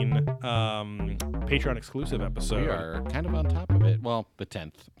 2019 Patreon exclusive episode. We are kind of on top of it. Well, the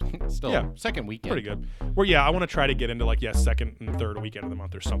 10th. Still, Yeah. second weekend. Pretty good. Well, yeah, I want to try to get into like, second and third weekend of the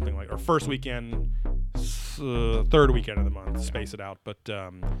month or something like, or first weekend, third weekend of the month, space it out. But,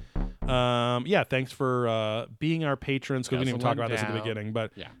 yeah, thanks for being our patrons, because we didn't even talk about this at the beginning.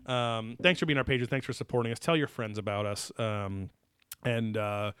 But thanks for being our patrons. Thanks for supporting us. Tell your friends about us. And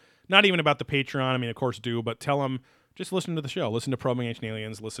not even about the Patreon. I mean, of course, do, but tell them, just listen to the show. Listen to Probing Ancient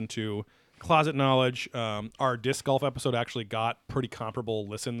Aliens. Listen to Closet Knowledge. Our disc golf episode actually got pretty comparable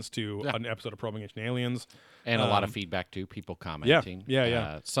listens to an episode of Probing Ancient Aliens. And a lot of feedback, too. People commenting.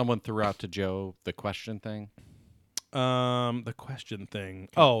 Yeah. Someone threw out to Joe the question thing. The question thing.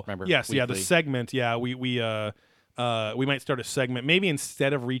 Oh, remember? yes, Weekly. the segment. Yeah, we might start a segment. Maybe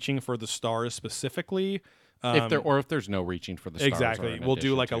instead of reaching for the stars specifically, if there's no reaching for the stars. exactly, we'll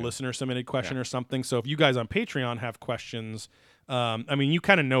do like a listener submitted question or something. So if you guys on Patreon have questions, I mean, you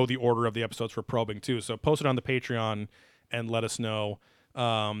kind of know the order of the episodes for probing too. So post it on the Patreon and let us know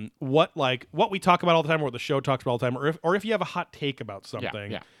what we talk about all the time, or what the show talks about all the time, or if you have a hot take about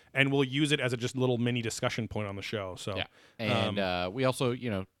something. Yeah. And we'll use it as a just little mini discussion point on the show. So Yeah. And we also,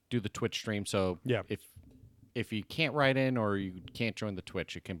 do the Twitch stream. So if you can't write in or you can't join the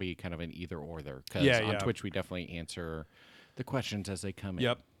Twitch, it can be kind of an either or there. Because on Twitch, we definitely answer the questions as they come in.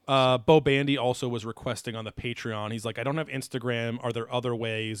 Yep. Bo Bandy also was requesting on the Patreon. He's like, I don't have Instagram. Are there other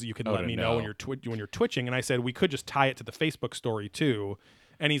ways you can let me know when you're twitching? And I said we could just tie it to the Facebook story too.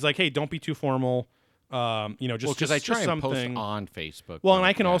 And he's like, hey, don't be too formal. Just because I try and post something on Facebook. Well, and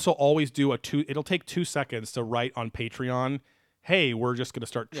I can also always do it'll take 2 seconds to write on Patreon. Hey, we're just going to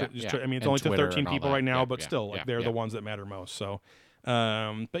start. I mean, it's And only to Twitter 13 and all people that. right now, Yeah, but yeah, still, yeah, they're yeah. the ones that matter most. So,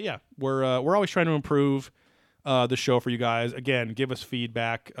 but yeah, we're always trying to improve the show for you guys. Again, give us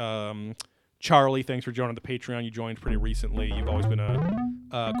feedback. Charlie, thanks for joining the Patreon. You joined pretty recently. You've always been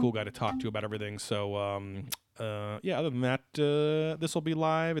a cool guy to talk to about everything. So, other than that, this will be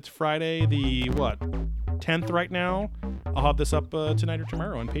live. It's Friday, the 10th right now. I'll have this up tonight or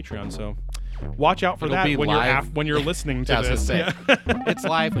tomorrow on Patreon. So watch out for It'll that be when live. you're listening to I was gonna this. say, it's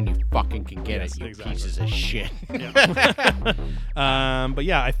live when you fucking can get Yes, it, you exactly. pieces of shit. But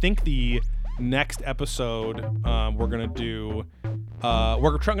yeah, I think the next episode we're gonna do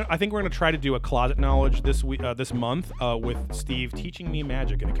I think we're gonna try to do a closet knowledge this week, this month, with Steve teaching me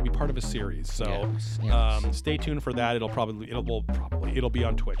magic, and it could be part of a series. So, Yes. stay tuned for that. It'll be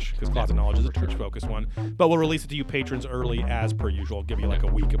on Twitch because closet knowledge is a Twitch focused one. But we'll release it to you patrons early as per usual. Give you like a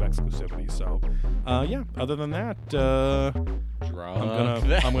week of exclusivity. So, yeah. Other than that,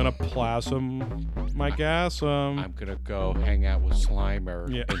 I'm gonna plasm my gas. I'm gonna go hang out with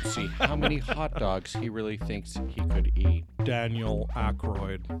Slimer Yeah. and see how many hot dogs he really thinks he could eat. Daniel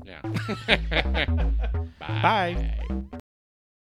Aykroyd. Yeah. Bye.